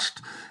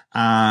past.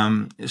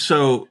 I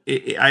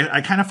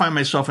kind of find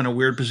myself in a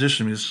weird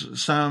position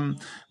because some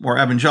more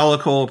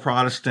evangelical,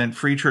 Protestant,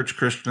 free church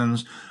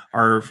Christians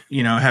are,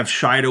 have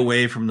shied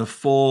away from the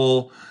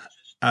full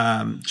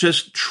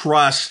just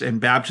trust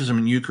and baptism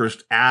and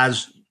Eucharist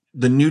as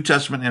the New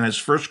Testament and as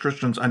first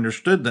Christians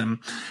understood them.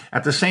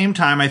 At the same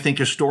time, I think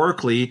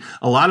historically,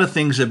 a lot of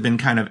things have been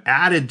kind of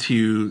added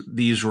to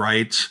these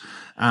rites,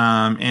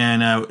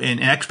 and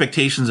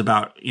expectations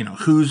about,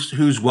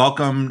 who's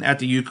welcome at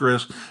the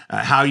Eucharist,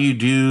 how you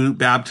do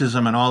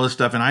baptism and all this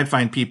stuff. And I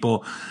find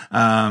people,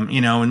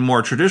 in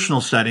more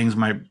traditional settings,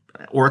 my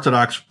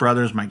Orthodox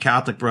brothers, my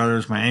Catholic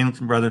brothers, my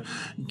Anglican brother,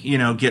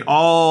 get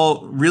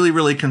all really,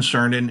 really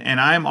concerned. And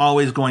I'm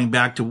always going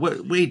back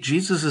to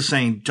Jesus is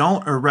saying,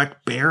 don't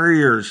erect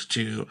barriers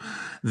to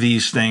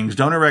these things.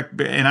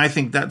 And I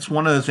think that's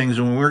one of the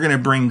things when we're going to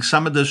bring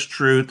some of this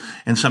truth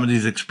and some of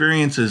these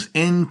experiences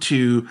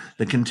into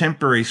the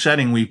contemporary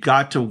setting, we've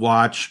got to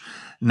watch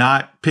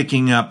not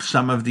picking up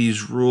some of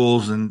these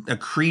rules and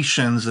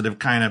accretions that have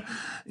kind of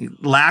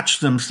latched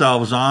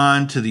themselves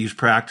on to these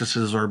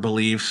practices or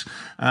beliefs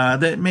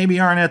that maybe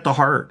aren't at the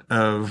heart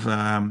of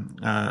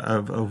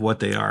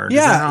what they are.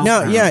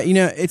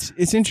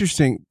 It's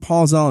interesting.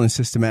 Paul Zahl in his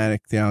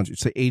Systematic Theology,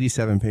 it's like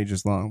 87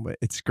 pages long, but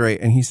it's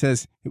great. And he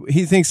says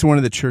he thinks one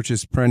of the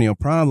church's perennial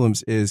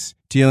problems is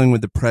dealing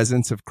with the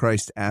presence of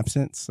Christ's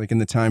absence, like in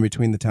the time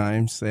between the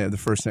times. They have the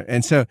first,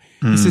 and so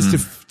he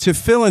says to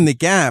fill in the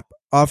gap.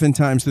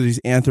 Oftentimes, through these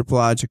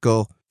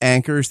anthropological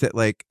anchors that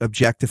like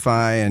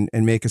objectify and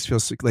make us feel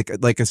like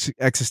a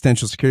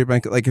existential security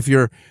blanket. Like if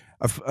you're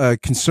a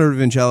conservative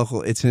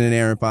evangelical, it's an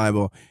inerrant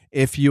Bible.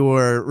 If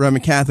you're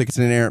Roman Catholic, it's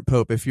an inerrant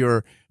Pope. If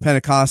you're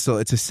Pentecostal,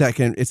 it's the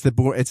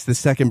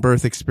second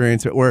birth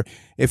experience. Or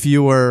if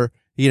you were,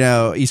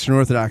 Eastern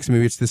Orthodox,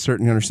 maybe it's this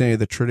certain understanding of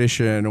the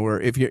tradition.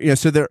 Or if you're,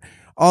 so there are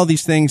all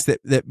these things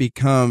that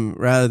become,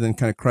 rather than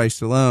kind of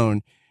Christ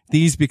alone,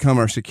 these become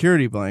our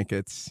security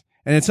blankets.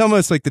 And it's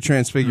almost like the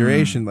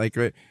Transfiguration, like,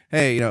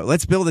 hey,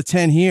 let's build a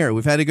tent here.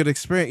 We've had a good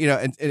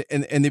experience,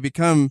 and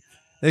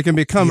they can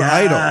become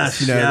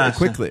idols,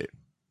 quickly.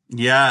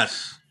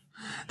 Yes,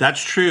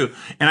 that's true.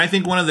 And I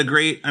think one of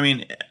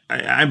the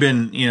I've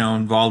been,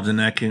 involved in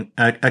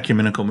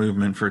ecumenical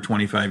movement for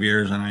 25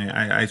 years. And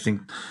I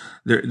think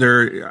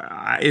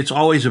it's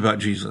always about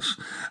Jesus.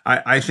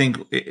 I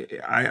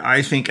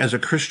think as a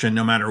Christian,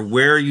 no matter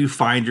where you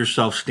find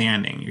yourself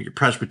standing, you're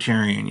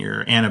Presbyterian,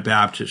 you're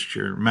Anabaptist,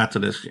 you're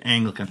Methodist, you're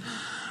Anglican,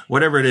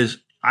 whatever it is,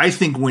 I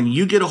think when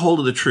you get a hold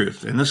of the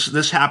truth, and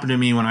this happened to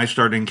me when I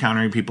started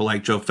encountering people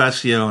like Joe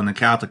Fessio in the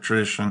Catholic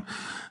tradition,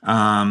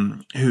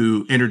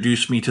 who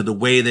introduced me to the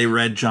way they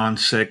read John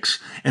 6.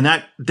 And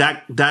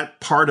that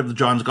part of the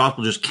John's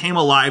gospel just came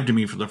alive to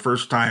me for the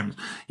first time.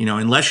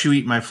 Unless you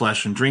eat my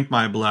flesh and drink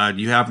my blood,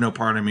 you have no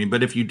part of me.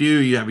 But if you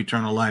do, you have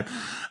eternal life,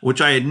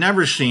 which I had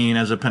never seen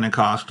as a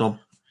Pentecostal.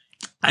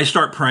 I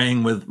start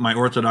praying with my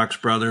Orthodox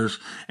brothers,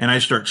 and I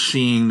start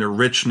seeing the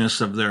richness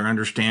of their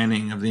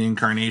understanding of the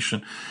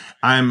incarnation.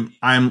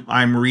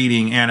 I'm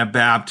reading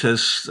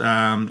Anabaptists,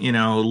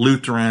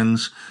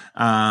 Lutherans,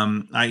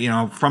 from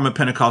a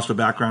Pentecostal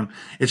background.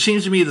 It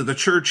seems to me that the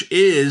church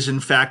is,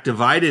 in fact,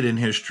 divided in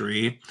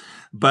history,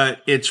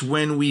 but it's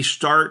when we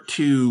start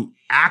to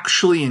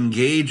actually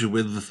engage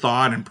with the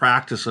thought and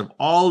practice of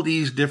all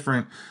these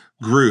different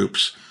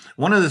groups.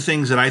 One of the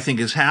things that I think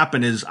has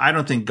happened is I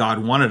don't think God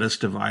wanted us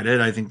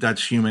divided. I think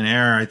that's human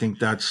error. I think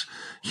that's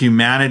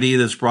humanity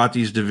that's brought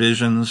these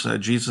divisions.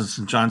 Jesus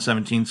in John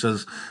 17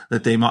 says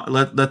that they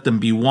let them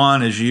be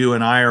one as you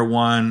and I are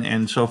one,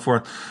 and so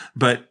forth.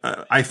 But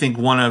I think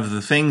one of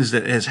the things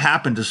that has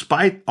happened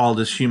despite all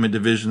this human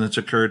division that's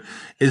occurred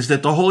is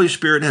that the Holy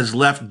Spirit has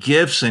left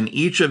gifts in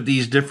each of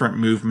these different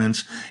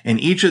movements and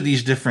each of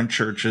these different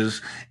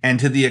churches. And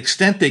to the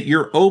extent that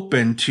you're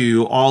open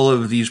to all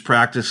of these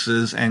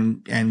practices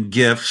and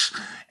gifts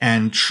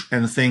and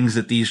things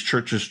that these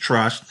churches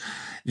trust,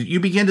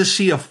 you begin to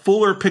see a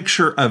fuller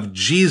picture of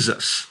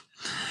Jesus.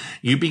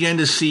 You begin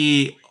to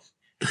see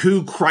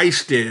who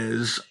Christ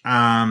is,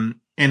 the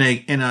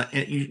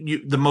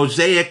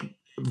mosaic,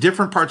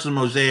 different parts of the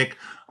mosaic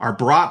are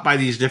brought by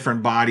these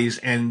different bodies,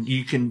 and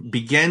you can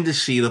begin to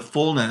see the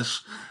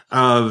fullness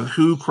of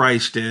who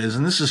Christ is.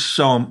 And this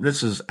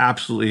is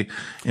absolutely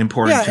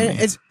important to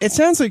me. It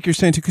sounds like you're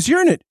saying too, because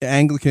you're in an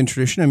Anglican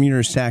tradition. I mean, you're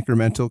a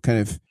sacramental kind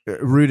of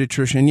rooted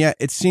tradition. Yet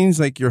it seems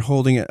like you're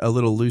holding it a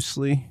little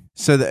loosely,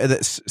 so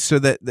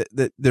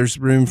that there's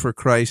room for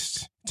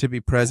Christ to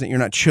be present. You're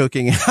not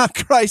choking out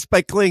Christ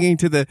by clinging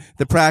to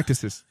the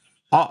practices.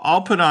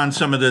 I'll put on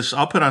some of this.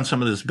 I'll put on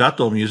some of this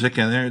Bethel music,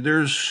 and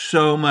there's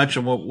so much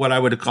of what I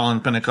would call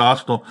in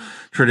Pentecostal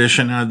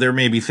tradition. There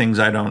may be things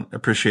I don't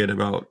appreciate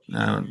about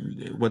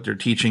what they're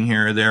teaching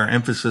here, their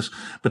emphasis,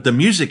 but the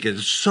music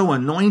is so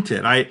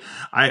anointed.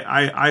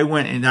 I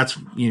went, and that's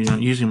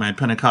using my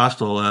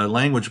Pentecostal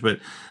language, but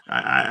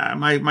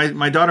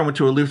my daughter went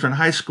to a Lutheran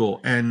high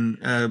school and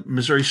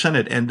Missouri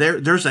Synod, and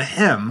there's a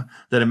hymn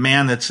that a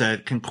man that's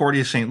at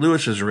Concordia St.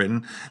 Louis has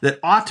written that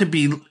ought to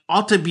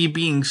be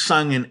being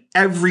sung in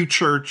every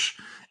church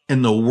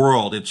in the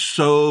world. It's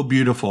so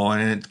beautiful,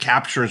 and it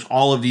captures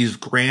all of these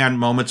grand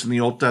moments in the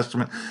Old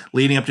Testament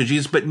leading up to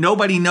Jesus, but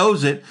nobody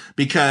knows it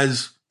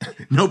because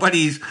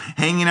nobody's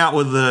hanging out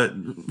with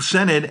the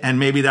Synod, and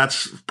maybe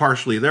that's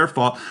partially their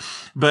fault.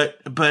 But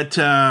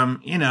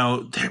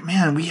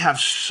man, we have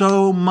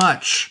so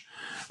much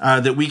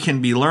that we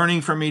can be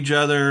learning from each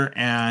other,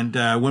 and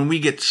when we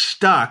get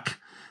stuck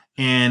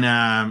in,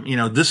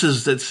 this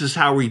is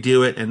how we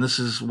do it, and this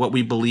is what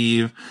we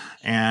believe,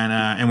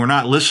 and we're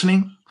not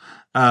listening.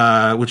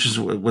 Which is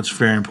what's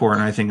very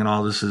important, I think, in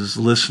all this is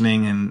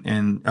listening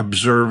and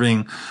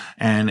observing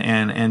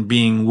and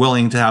being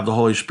willing to have the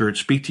Holy Spirit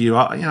speak to you.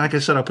 Like I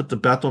said, I'll put the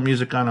Bethel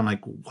music on. I'm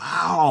like,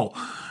 wow,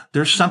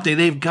 there's something,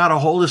 they've got a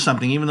hold of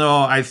something, even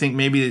though I think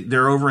maybe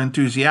they're over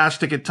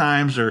enthusiastic at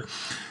times, or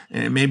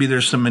maybe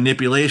there's some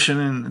manipulation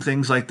and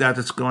things like that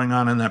that's going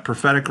on in that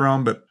prophetic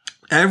realm. But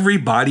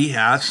everybody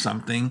has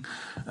something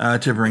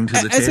to bring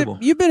to the table.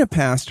 You've been a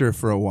pastor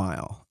for a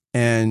while,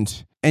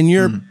 and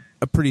you're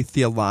a pretty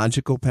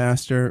theological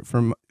pastor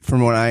from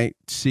what I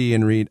see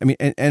and read. I mean,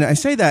 and I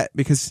say that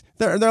because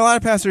there are a lot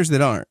of pastors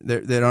that aren't,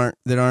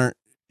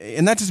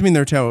 and that doesn't mean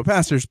they're terrible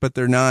pastors, but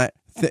they're not,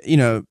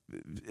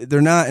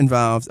 they're not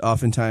involved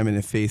oftentimes in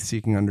a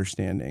faith-seeking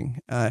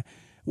understanding.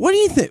 What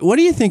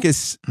do you think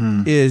is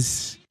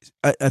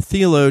a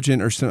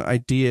theologian or some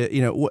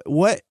idea?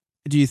 What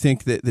do you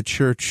think that the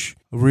church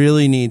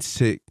really needs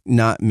to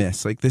not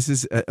miss? Like, this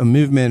is a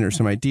movement or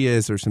some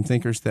ideas or some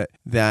thinkers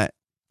that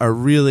are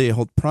really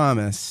hold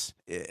promise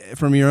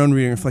from your own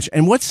reading of flesh.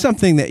 And what's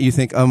something that you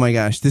think, oh my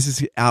gosh, this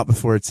is out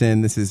before it's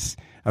in, this is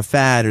a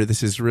fad, or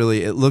this is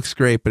really, it looks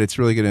great, but it's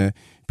really going to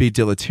be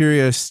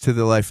deleterious to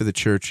the life of the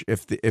church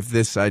if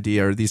this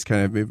idea or these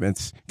kind of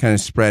movements kind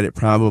of spread, it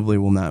probably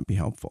will not be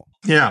helpful.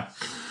 Yeah.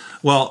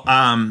 Well,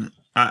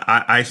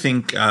 I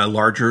think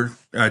larger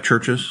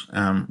churches,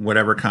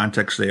 whatever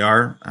context they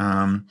are,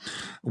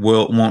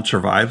 won't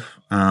survive.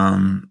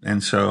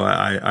 And so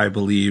I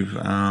believe,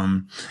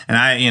 and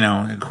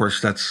of course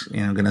that's,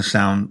 going to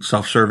sound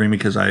self-serving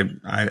because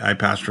I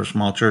pastor a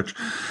small church.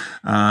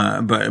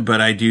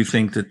 But I do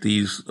think that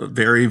these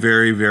very,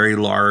 very, very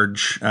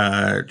large,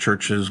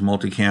 churches,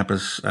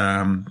 multi-campus,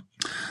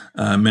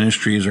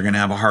 ministries are going to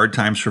have a hard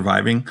time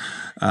surviving.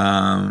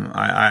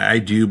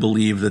 I do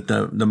believe that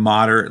the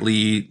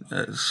moderately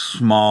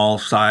small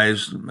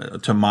size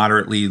to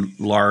moderately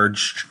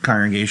large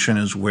congregation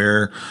is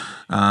where,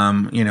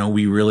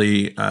 we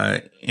really,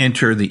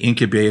 enter the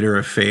incubator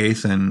of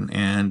faith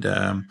and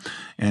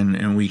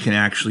we can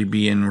actually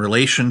be in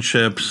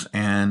relationships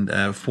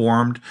and,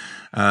 formed,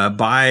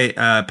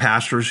 by,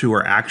 pastors who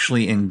are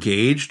actually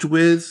engaged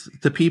with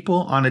the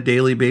people on a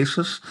daily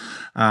basis.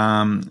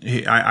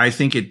 I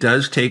think it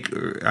does take,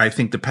 I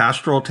think the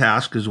pastoral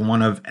task is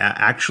one of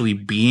actually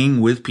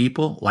being with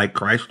people like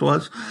Christ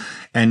was,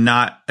 and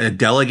not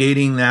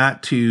delegating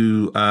that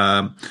to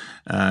others.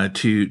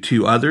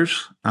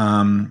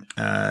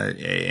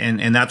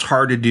 And that's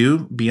hard to do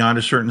beyond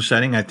a certain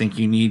setting. I think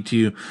you need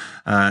to,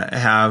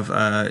 have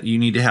a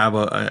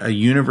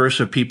universe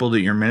of people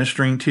that you're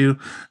ministering to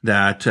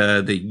that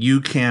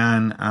you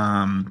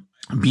can,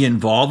 be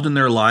involved in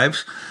their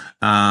lives.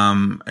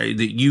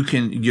 That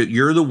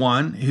you're the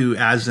one who,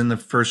 as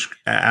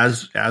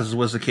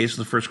was the case of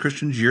the first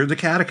Christians, you're the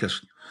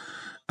catechist.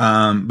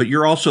 But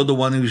you're also the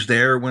one who's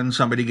there when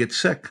somebody gets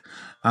sick.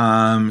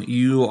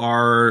 You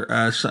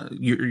are,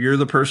 you're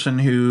the person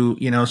who,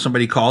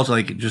 somebody calls,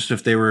 like just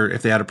if they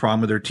had a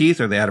problem with their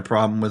teeth or they had a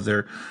problem with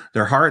their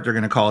heart, they're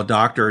going to call a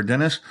doctor or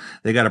dentist.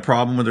 They got a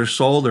problem with their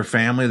soul, their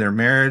family, their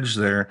marriage,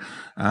 their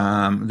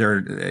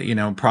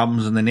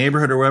problems in the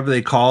neighborhood or whatever.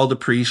 They call the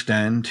priest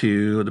in,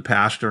 to the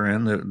pastor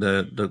in,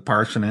 the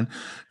parson in,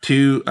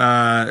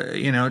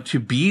 to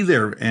be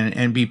there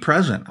and be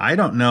present. I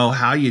don't know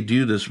how you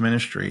do this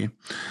ministry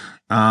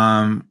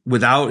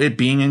without it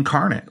being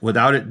incarnate,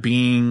 without it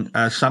being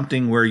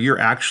something where you're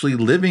actually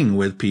living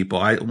with people.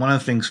 One of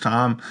the things,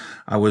 Tom,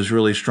 I was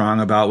really strong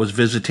about was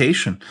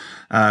visitation,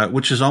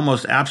 which is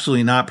almost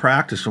absolutely not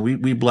practiced. So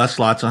we bless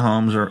lots of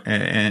homes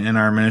in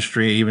our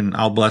ministry. Even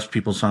I'll bless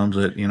people's homes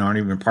that, aren't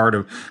even part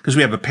of, because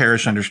we have a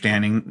parish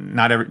understanding.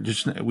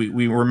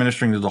 We were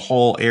ministering to the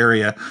whole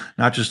area,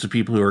 not just the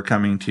people who are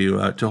coming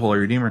to Holy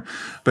Redeemer,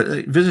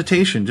 but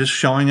visitation, just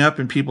showing up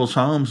in people's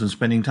homes and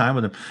spending time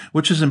with them,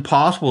 which is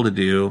impossible to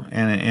do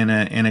in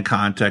a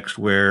context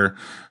where,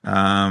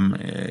 and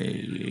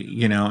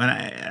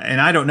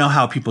I don't know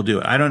how people do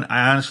it. I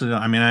honestly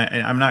don't. I mean,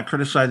 I'm not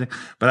criticizing,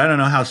 but I don't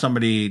know how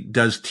somebody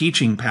does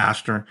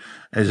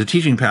as a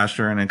teaching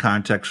pastor in a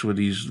context with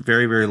these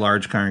very, very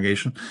large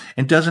congregations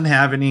and doesn't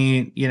have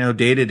any,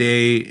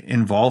 day-to-day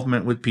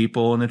involvement with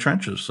people in the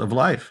trenches of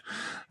life.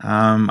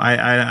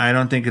 I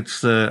don't think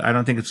it's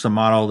the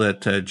model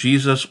that,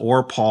 Jesus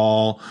or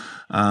Paul,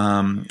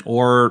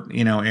 or,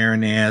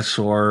 Irenaeus,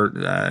 or,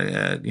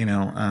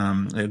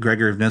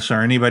 Gregory of Nyssa,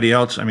 or anybody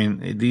else. I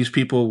mean, these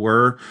people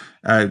were,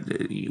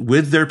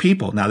 with their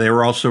people. Now, they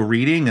were also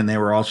reading, and they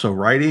were also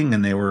writing,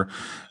 and they were,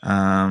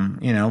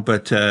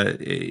 but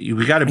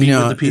we got to be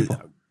with the people.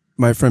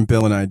 My friend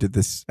Bill and I did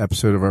this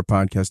episode of our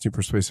podcast, New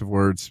Persuasive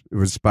Words. It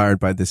was inspired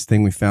by this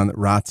thing we found that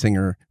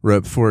Ratzinger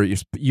wrote before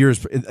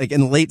years, like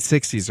in the late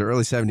 60s or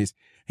early 70s.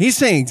 He's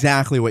saying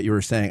exactly what you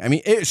were saying. I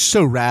mean, it's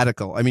so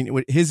radical. I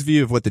mean, his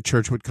view of what the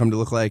church would come to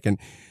look like, and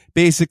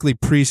basically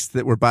priests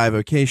that were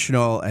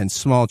bivocational and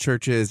small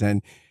churches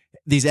and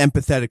these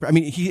empathetic. I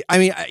mean,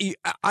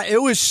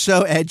 it was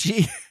so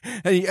edgy.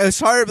 And it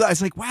was hard. I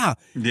was like, wow,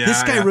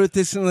 this guy wrote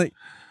this, and like,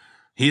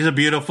 he's a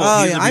beautiful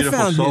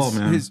soul,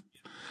 man.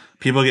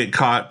 People get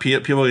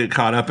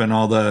caught up in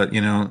all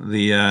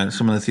the,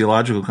 some of the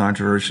theological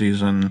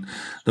controversies and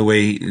the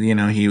way,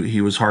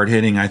 he was hard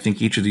hitting. I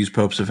think each of these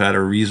popes have had a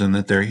reason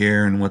that they're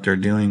here and what they're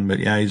doing. But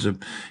yeah, he's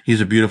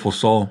a beautiful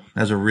soul.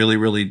 Has a really,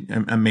 really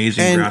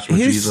amazing grasp of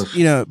Jesus.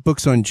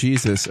 Books on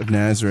Jesus of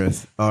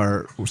Nazareth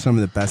are some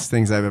of the best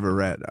things I've ever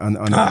read on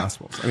the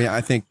Gospels. I mean,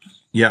 I think.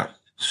 Yeah.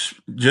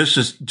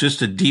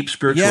 Just a deep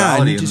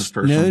spirituality in this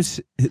person.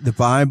 Knows the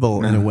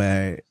Bible in a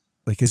way.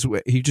 Like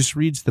he just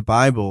reads the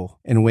Bible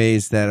in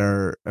ways that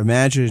are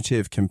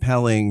imaginative,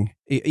 compelling.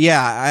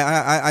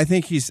 Yeah, I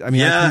think he's. I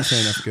mean, I can't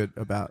say enough good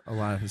about a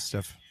lot of his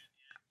stuff.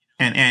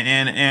 And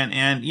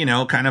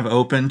kind of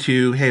open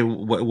to, hey,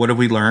 what have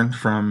we learned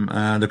from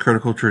the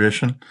critical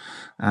tradition,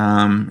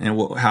 and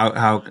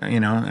how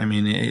I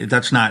mean,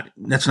 that's not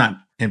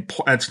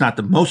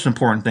the most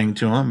important thing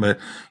to him, but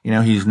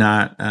he's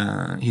not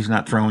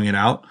throwing it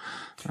out.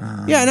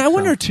 And I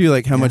wonder too,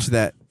 like how much of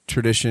that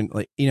tradition,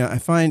 like I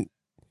find.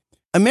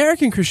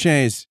 American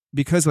Christianity,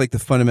 because like the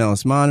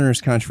fundamentalist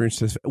modernist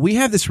controversies, we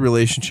have this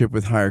relationship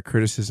with higher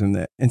criticism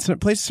that in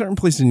certain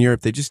places in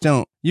Europe, they just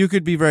don't. You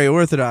could be very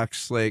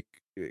orthodox, like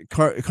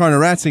Cardinal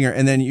Ratzinger,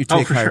 and then you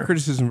take higher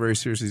criticism very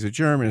seriously as a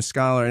German, a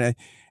scholar. And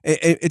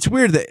it's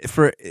weird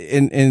that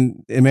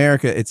in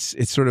America, it's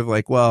sort of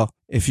like, well,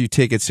 if you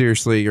take it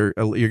seriously, you're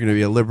going to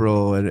be a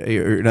liberal, and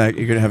you're going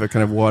to have a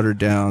kind of watered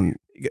down,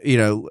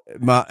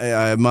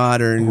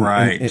 modern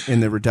in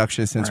the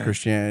reductionist sense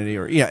Christianity,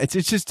 or it's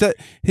just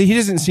he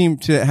doesn't seem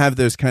to have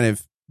those kind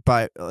of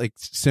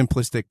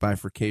simplistic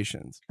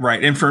bifurcations.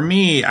 Right. And for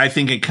me, I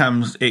think it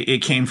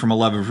came from a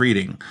love of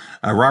reading.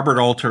 Robert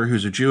Alter,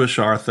 who's a Jewish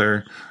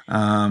author,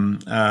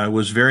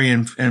 was very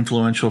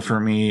influential for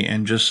me,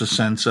 and just a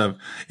sense of,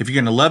 if you're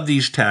going to love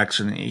these texts,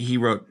 and he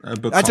wrote a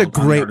book. That's a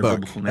great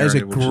book. That's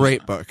a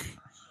great book.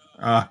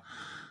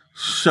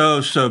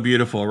 So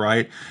beautiful,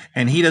 right?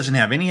 And he doesn't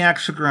have any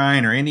axe to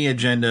grind or any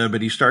agenda,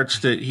 but he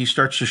starts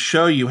to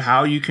show you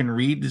how you can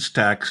read this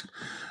text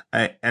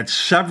at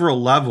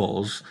several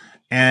levels,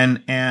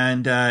 and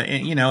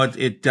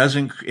it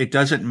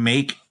doesn't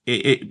make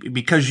it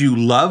because you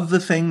love the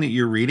thing that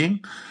you're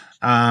reading.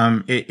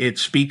 It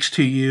speaks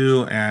to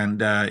you,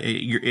 and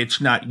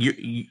it's not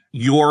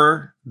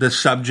you're the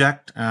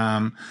subject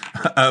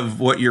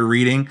of what you're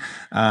reading.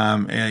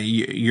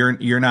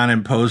 You're not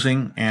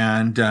imposing,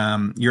 and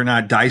you're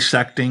not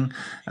dissecting.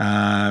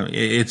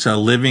 It's a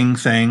living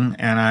thing,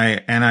 and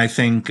I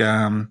think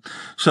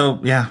so.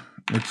 Yeah,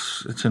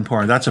 it's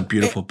important. That's a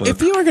beautiful book.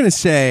 If you were going to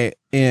say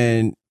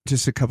in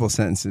just a couple of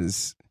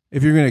sentences,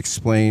 if you're going to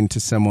explain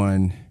to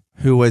someone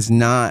who was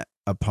not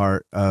a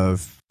part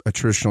of a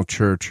traditional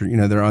church,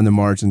 or they're on the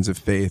margins of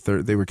faith,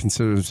 or they would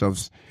consider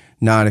themselves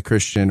not a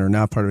Christian or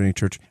not part of any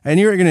church, and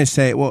you're going to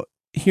say, well,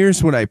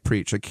 here's what I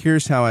preach, like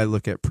here's how I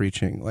look at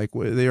preaching, like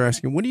they were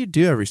asking, what do you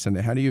do every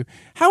Sunday? How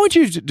would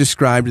you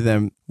describe to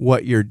them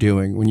what you're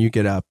doing when you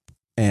get up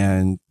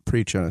and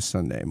preach on a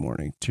Sunday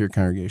morning to your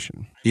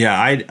congregation? Yeah,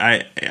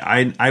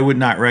 I would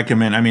not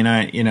recommend. I mean,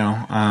 I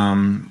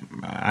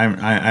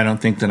don't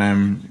think that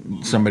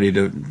I'm somebody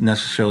to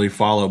necessarily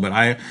follow,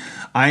 but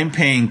I'm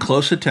paying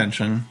close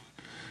attention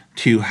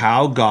to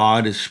how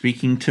God is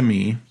speaking to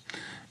me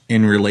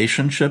in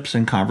relationships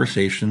and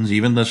conversations,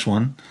 even this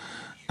one.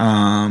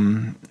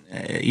 Being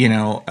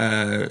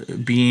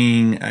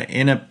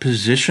in a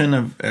position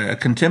of a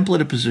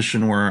contemplative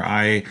position where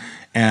I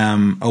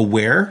am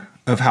aware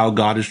of how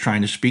God is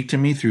trying to speak to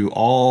me through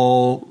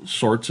all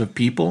sorts of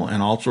people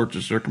and all sorts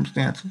of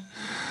circumstances.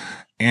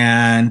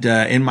 And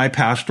in my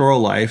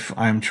pastoral life,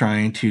 I'm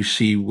trying to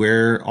see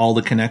where all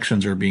the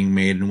connections are being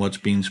made and what's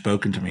being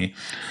spoken to me.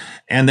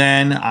 And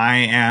then I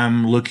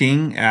am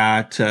looking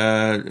at,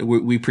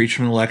 we preach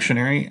from the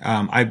lectionary.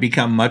 I've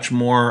become much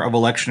more of a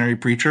lectionary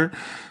preacher,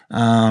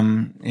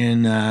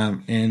 in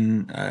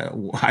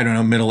I don't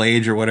know, middle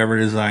age or whatever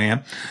it is I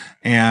am.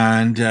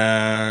 And,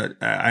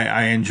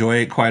 I enjoy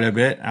it quite a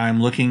bit.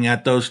 I'm looking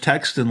at those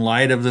texts in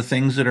light of the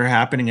things that are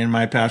happening in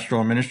my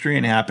pastoral ministry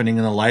and happening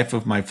in the life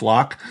of my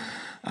flock.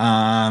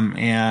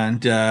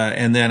 And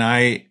then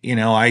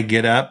I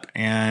get up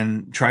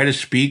and try to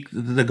speak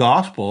the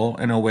gospel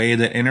in a way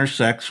that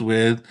intersects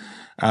with,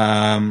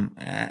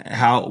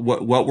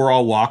 what we're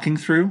all walking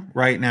through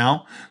right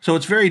now. So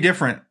it's very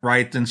different,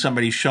 right, than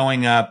somebody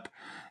showing up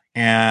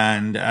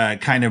and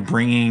kind of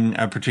bringing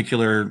a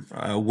particular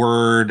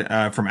word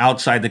from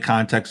outside the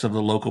context of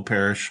the local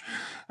parish.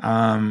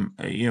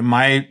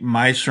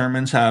 My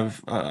sermons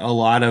have a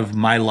lot of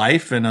my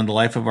life and on the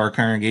life of our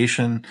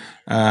congregation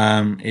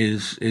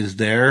is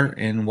there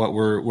in what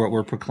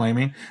we're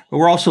proclaiming. But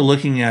we're also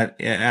looking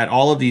at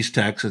all of these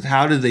texts as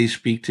how do they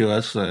speak to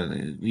us?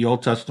 The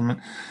Old Testament,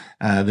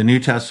 the New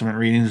Testament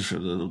readings, the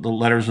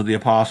letters of the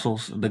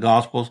apostles, the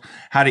Gospels.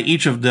 How do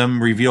each of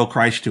them reveal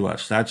Christ to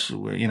us? That's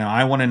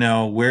I want to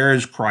know, where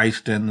is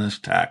Christ in this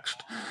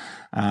text,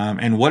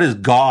 and what is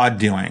God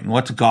doing?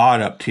 What's God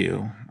up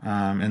to?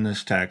 In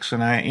this text.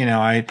 And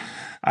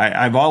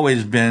I've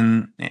always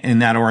been in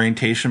that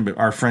orientation, but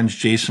our friends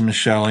Jason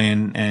Michelle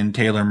and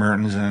Taylor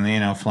Mertens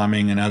and,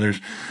 Fleming and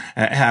others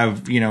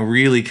have,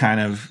 really kind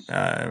of,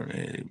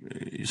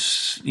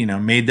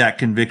 made that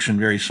conviction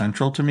very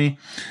central to me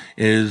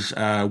is,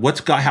 how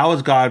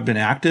has God been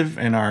active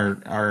in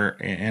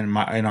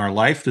our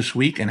life this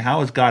week? And how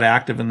is God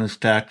active in this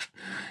text?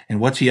 And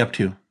what's he up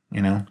to?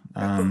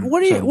 What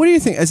do you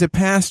think as a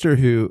pastor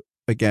who,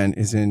 again,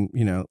 is in,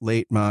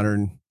 late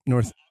modern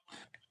North?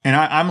 And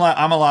I'm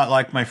a lot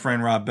like my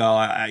friend Rob Bell.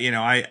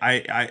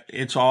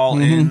 It's all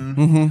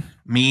in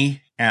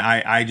me, and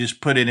I just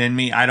put it in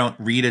me. I don't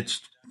read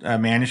its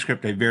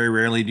manuscript. I very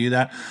rarely do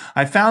that.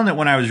 I found that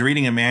when I was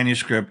reading a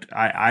manuscript,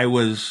 it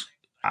was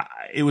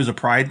a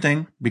pride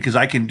thing because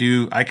I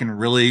can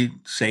really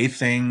say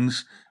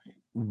things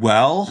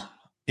well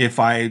if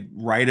I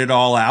write it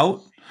all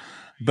out,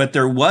 but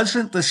there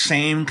wasn't the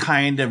same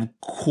kind of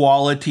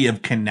quality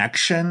of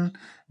connection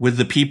with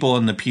the people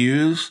in the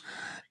pews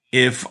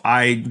if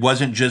I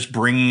wasn't just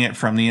bringing it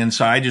from the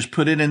inside, just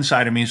put it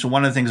inside of me. So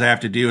one of the things I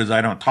have to do is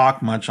I don't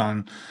talk much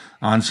on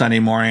Sunday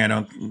morning. I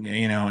don't,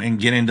 and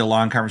get into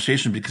long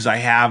conversations because I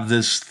have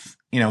this,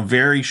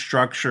 very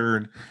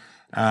structured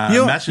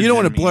message. You don't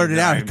want to blurt it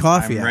out at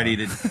coffee. I'm ready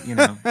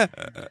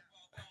to,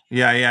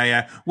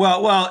 Yeah.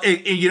 Well,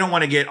 you don't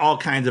want to get all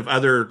kinds of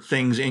other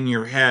things in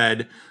your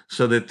head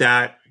so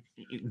that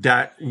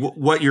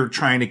what you're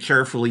trying to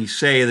carefully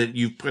say that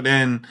you've put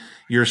in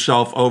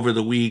yourself over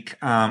the week.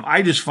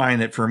 I just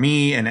find that for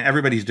me, and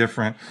everybody's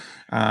different,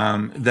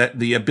 that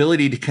the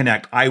ability to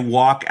connect, I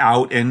walk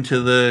out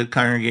into the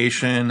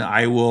congregation.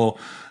 I will,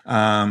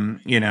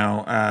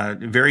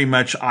 very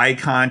much eye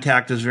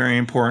contact is very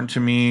important to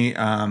me.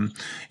 And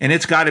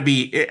it's got to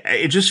be,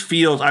 it just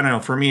feels, I don't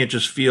know, for me, it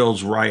just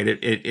feels right.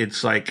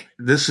 It's like,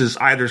 this is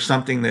either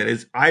something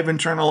that I've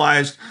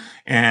internalized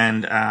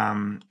and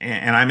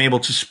I'm able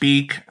to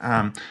speak.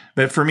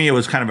 But for me, it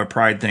was kind of a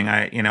pride thing.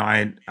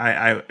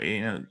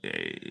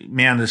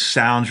 Man, this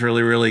sounds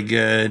really, really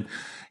good.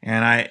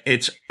 And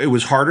it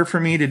was harder for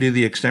me to do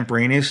the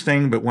extemporaneous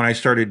thing, but when I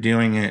started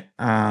doing it,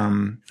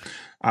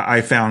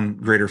 I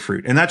found greater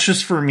fruit. And that's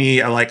just for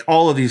me. I like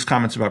all of these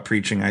comments about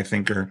preaching, I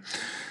think are,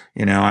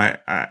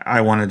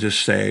 I want to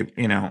just say,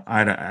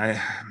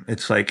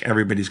 it's like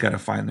everybody's got to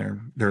find their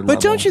level.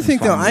 But don't you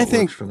think though, I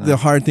think the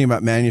hard thing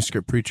about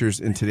manuscript preachers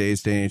in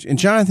today's day and age, in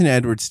Jonathan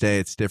Edwards' day,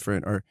 it's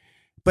different,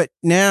 but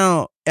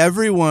now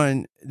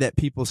everyone that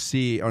people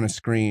see on a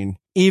screen,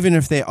 even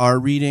if they are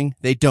reading,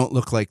 they don't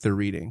look like they're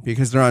reading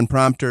because they're on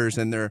prompters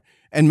and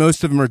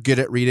most of them are good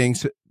at reading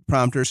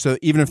prompters. So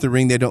even if they're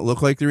reading, they don't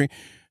look like they're reading.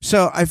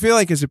 So I feel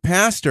like as a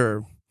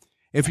pastor,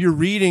 if you're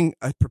reading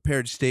a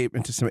prepared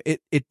statement to somebody,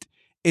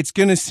 it's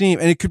going to seem,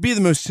 and it could be the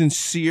most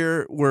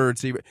sincere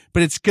words,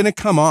 but it's going to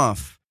come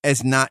off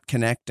as not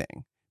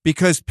connecting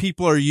because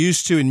people are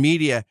used to in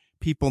media,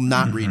 people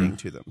not reading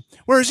to them.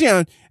 Whereas,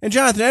 in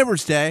Jonathan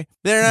Edwards' day,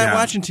 they're not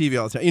watching TV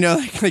all the time,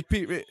 like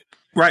people.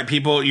 Right.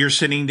 People, you're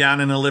sitting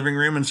down in a living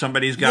room and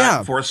somebody's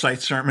got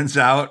Forsyth sermons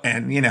out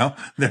and,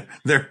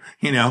 they're,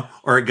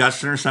 or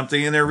Augustine or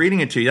something and they're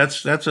reading it to you.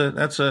 That's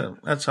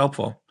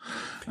helpful.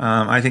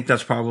 I think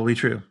that's probably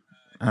true.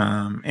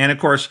 And of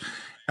course,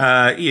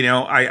 I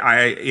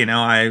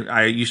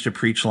used to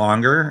preach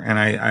longer and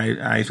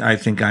I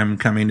think I'm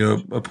coming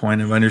to a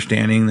point of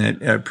understanding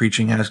that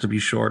preaching has to be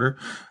shorter.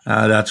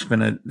 That's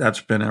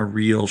been a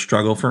real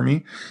struggle for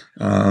me.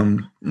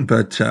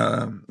 But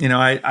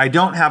I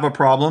don't have a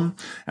problem.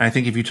 And I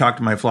think if you talk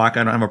to my flock,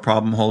 I don't have a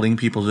problem holding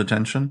people's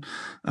attention.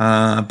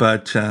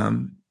 But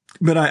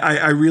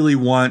I really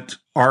want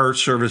our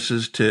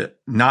services to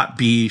not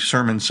be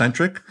sermon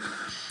centric.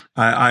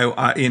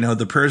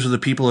 The prayers of the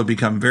people have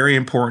become very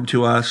important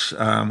to us.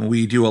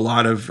 We do a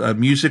lot of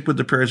music with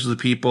the prayers of the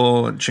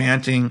people and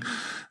chanting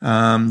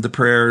the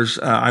prayers.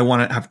 I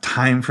want to have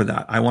time for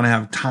that. I want to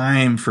have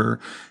time for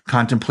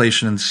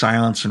contemplation and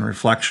silence and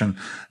reflection,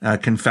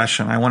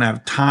 confession. I want to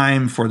have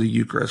time for the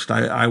Eucharist.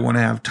 I want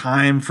to have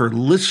time for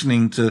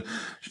listening to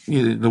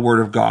the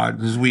Word of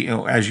God.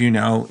 As you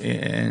know,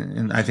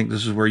 and I think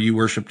this is where you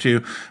worship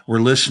too. We're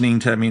listening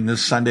to.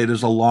 This Sunday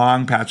there's a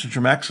long passage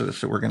from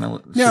Exodus that we're going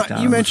to sit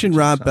down. You mentioned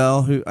Rob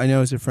Bell, who I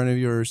know is a friend of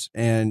yours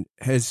and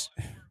has.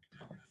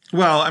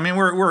 Well, I mean,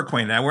 we're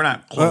acquainted. We're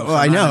not close. Well,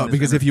 I know,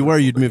 because if you were,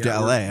 you'd move to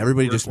LA.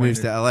 Everybody just moves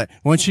to LA.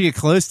 Once you get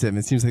close to him,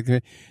 it seems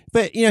like.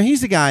 But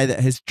he's a guy that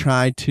has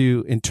tried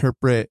to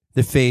interpret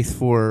the faith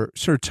for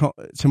sort of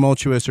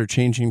tumultuous or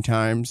changing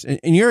times,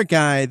 and you're a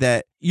guy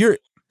that you're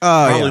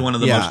probably one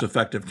of the most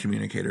effective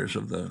communicators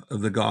of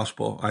the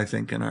gospel, I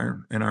think, in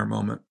our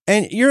moment.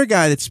 And you're a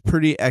guy that's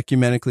pretty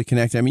ecumenically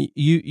connected. I mean,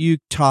 you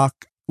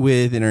talk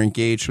with and are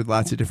engaged with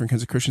lots of different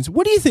kinds of Christians.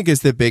 What do you think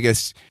is the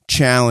biggest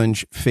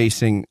challenge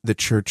facing the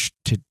church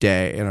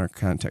today in our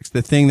context?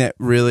 The thing that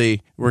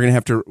really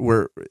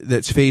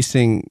that's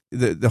facing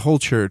the whole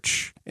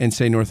church in,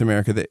 say, North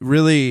America, that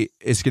really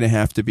is going to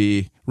have to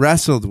be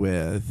wrestled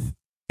with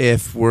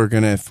if we're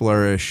going to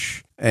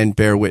flourish and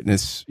bear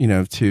witness,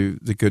 to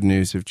the good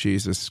news of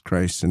Jesus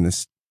Christ in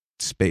this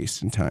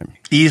space and time?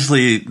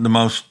 Easily the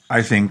most,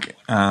 I think,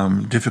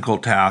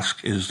 difficult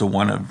task is the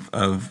one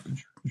of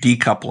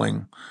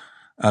decoupling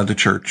the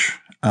church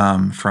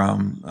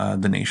from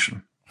the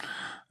nation.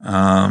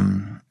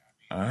 I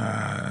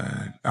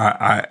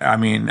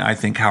mean, I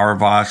think Howard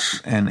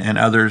Voss and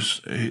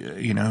others,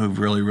 who've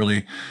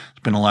really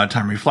spent a lot of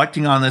time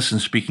reflecting on this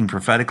and speaking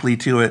prophetically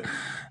to it,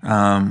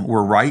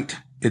 were right.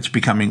 It's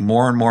becoming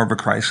more and more of a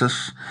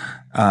crisis.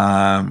 We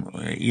have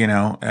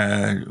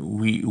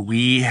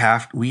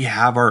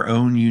our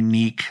own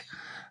unique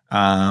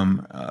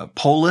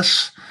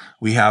polis.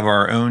 We have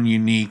our own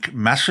unique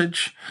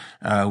message.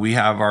 We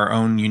have our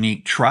own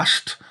unique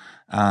trust.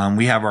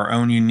 We have our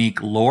own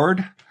unique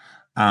Lord.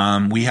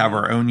 We have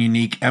our own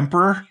unique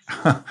emperor,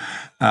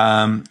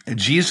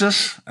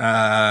 Jesus.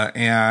 We're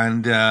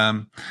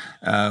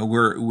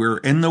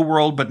in the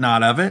world, but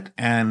not of it.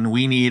 And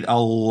we need a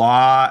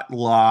lot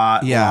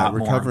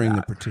we're covering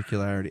the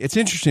particularity. It's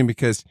interesting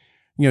because,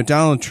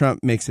 Donald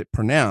Trump makes it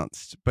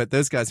pronounced, but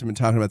those guys have been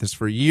talking about this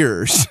for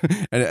years.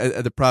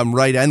 And the problem,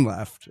 right and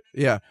left.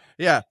 Yeah.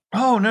 Yeah.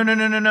 Oh, no.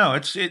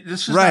 This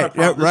is right.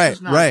 Not a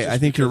problem. Right. I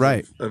think you're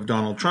right. Of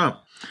Donald Trump.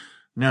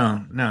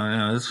 No.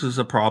 This is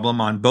a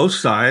problem on both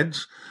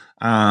sides.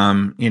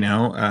 The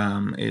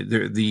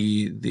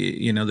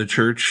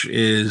church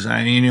is,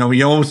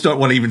 we almost don't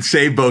want to even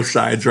say both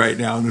sides right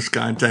now in this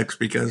context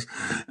because,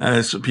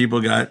 so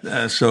people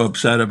got so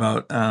upset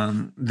about,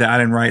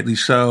 that, and rightly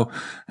so,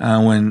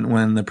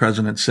 when the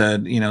president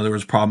said, there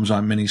was problems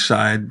on many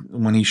sides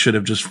when he should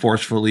have just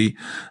forcefully,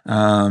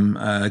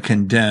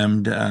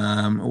 condemned,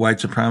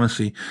 white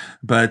supremacy.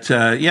 But,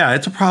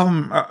 it's a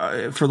problem,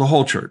 for the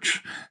whole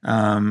church.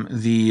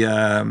 There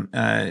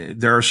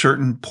are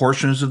certain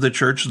portions of the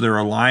church that are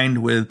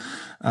aligned with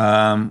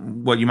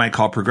what you might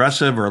call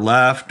progressive or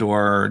left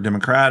or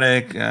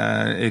democratic,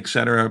 et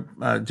cetera,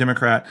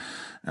 Democrat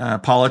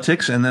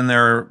politics. And then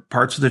there are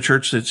parts of the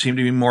church that seem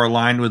to be more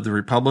aligned with the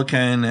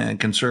Republican and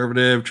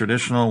conservative,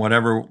 traditional,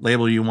 whatever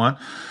label you want.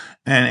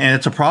 And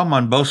it's a problem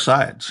on both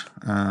sides.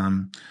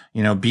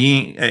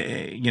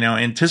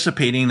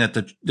 Anticipating that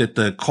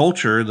the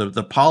culture,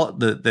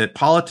 that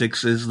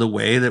politics is the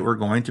way that we're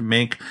going to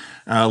make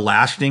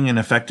lasting and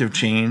effective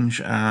change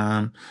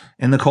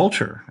in the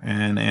culture.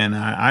 And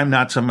I'm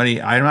not somebody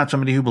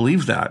who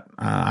believes that.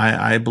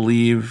 I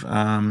believe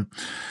that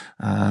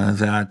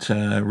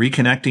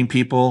reconnecting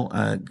people,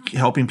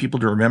 helping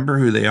people to remember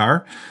who they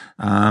are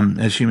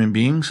as human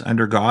beings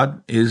under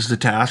God is the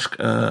task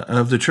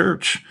of the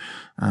church.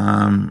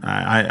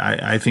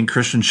 I think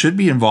Christians should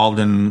be involved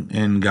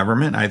in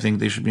government. I think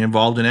they should be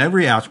involved in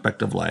every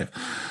aspect of life.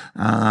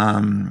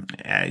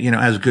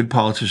 As good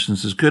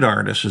politicians, as good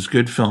artists, as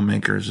good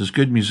filmmakers, as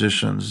good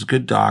musicians, as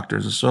good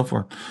doctors, and so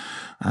forth.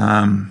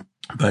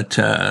 But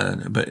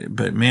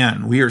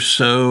man, we are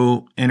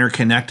so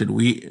interconnected.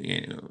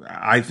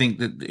 I think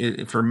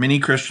that for many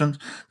Christians,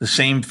 the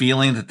same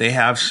feeling that they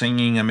have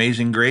singing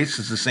Amazing Grace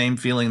is the same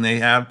feeling they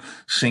have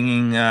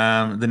singing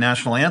the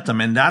national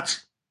anthem, and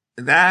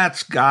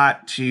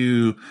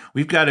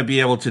we've got to be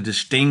able to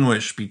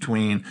distinguish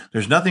between,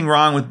 there's nothing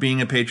wrong with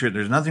being a patriot.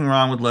 There's nothing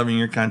wrong with loving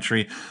your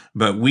country,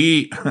 but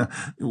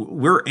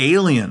we're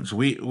aliens.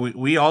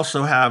 We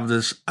also have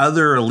this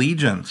other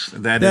allegiance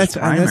is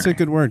primary. That's a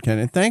good word, Ken.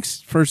 And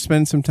thanks for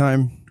spending some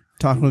time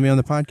talking with me on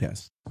the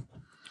podcast.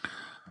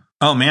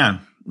 Oh man,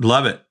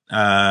 love it.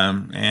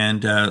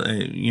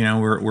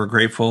 We're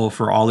grateful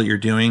for all that you're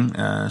doing,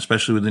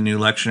 especially with the new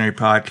lectionary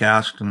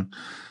podcast. And,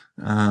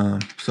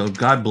 so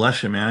God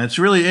bless you, man. It's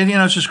really,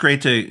 it's just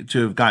great to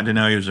have gotten to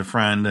know you as a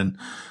friend, and,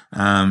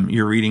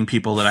 you're reading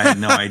people that I had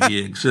no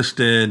idea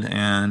existed.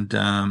 And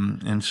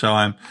so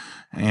I'm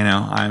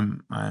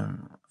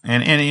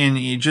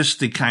just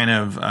the kind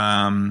of,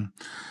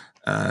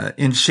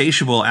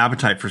 insatiable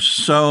appetite for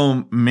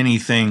so many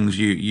things.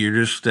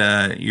 You're just,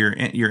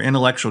 your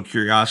intellectual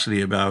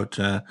curiosity about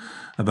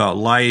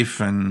life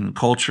and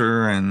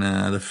culture and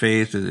the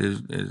faith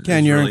is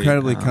Ken, you're really,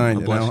 incredibly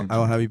kind, and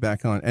I'll have you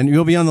back on. And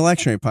you'll be on the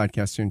lectionary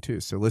podcast soon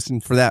too. So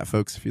listen for that,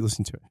 folks, if you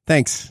listen to it.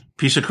 Thanks.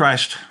 Peace of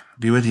Christ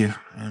be with you.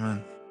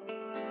 Amen.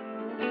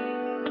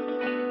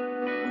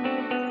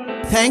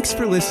 Thanks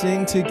for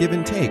listening to Give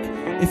and Take.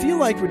 If you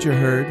liked what you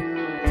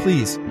heard,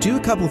 please do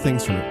a couple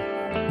things for me.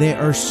 They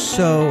are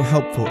so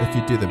helpful if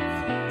you do them.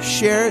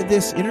 share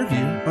this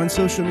interview on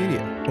social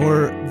media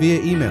or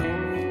via email,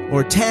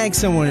 or tag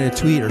someone in a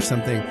tweet or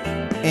something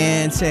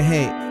and say,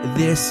 hey,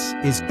 this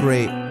is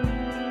great.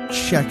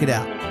 Check it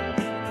out.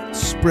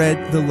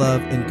 Spread the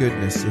love and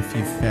goodness if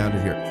you found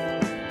it here.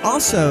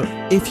 Also,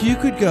 if you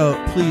could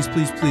go, please,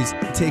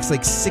 it takes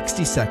like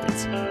 60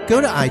 seconds.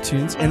 Go to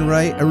iTunes and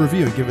write a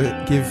review. Give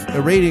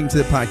a rating to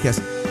the podcast.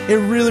 It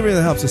really,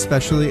 really helps,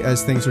 especially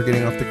as things are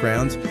getting off the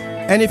ground.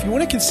 And if you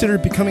want to consider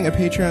becoming a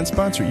Patreon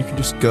sponsor, you can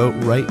just go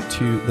right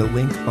to the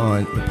link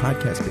on the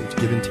podcast page,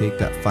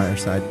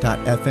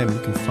 giveandtake.fireside.fm. You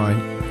can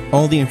find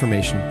all the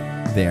information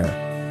there.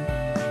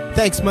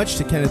 Thanks much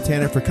to Kenneth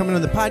Tanner for coming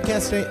on the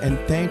podcast today, and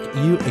thank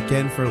you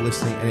again for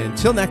listening. And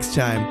until next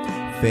time,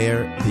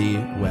 fare thee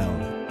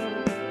well.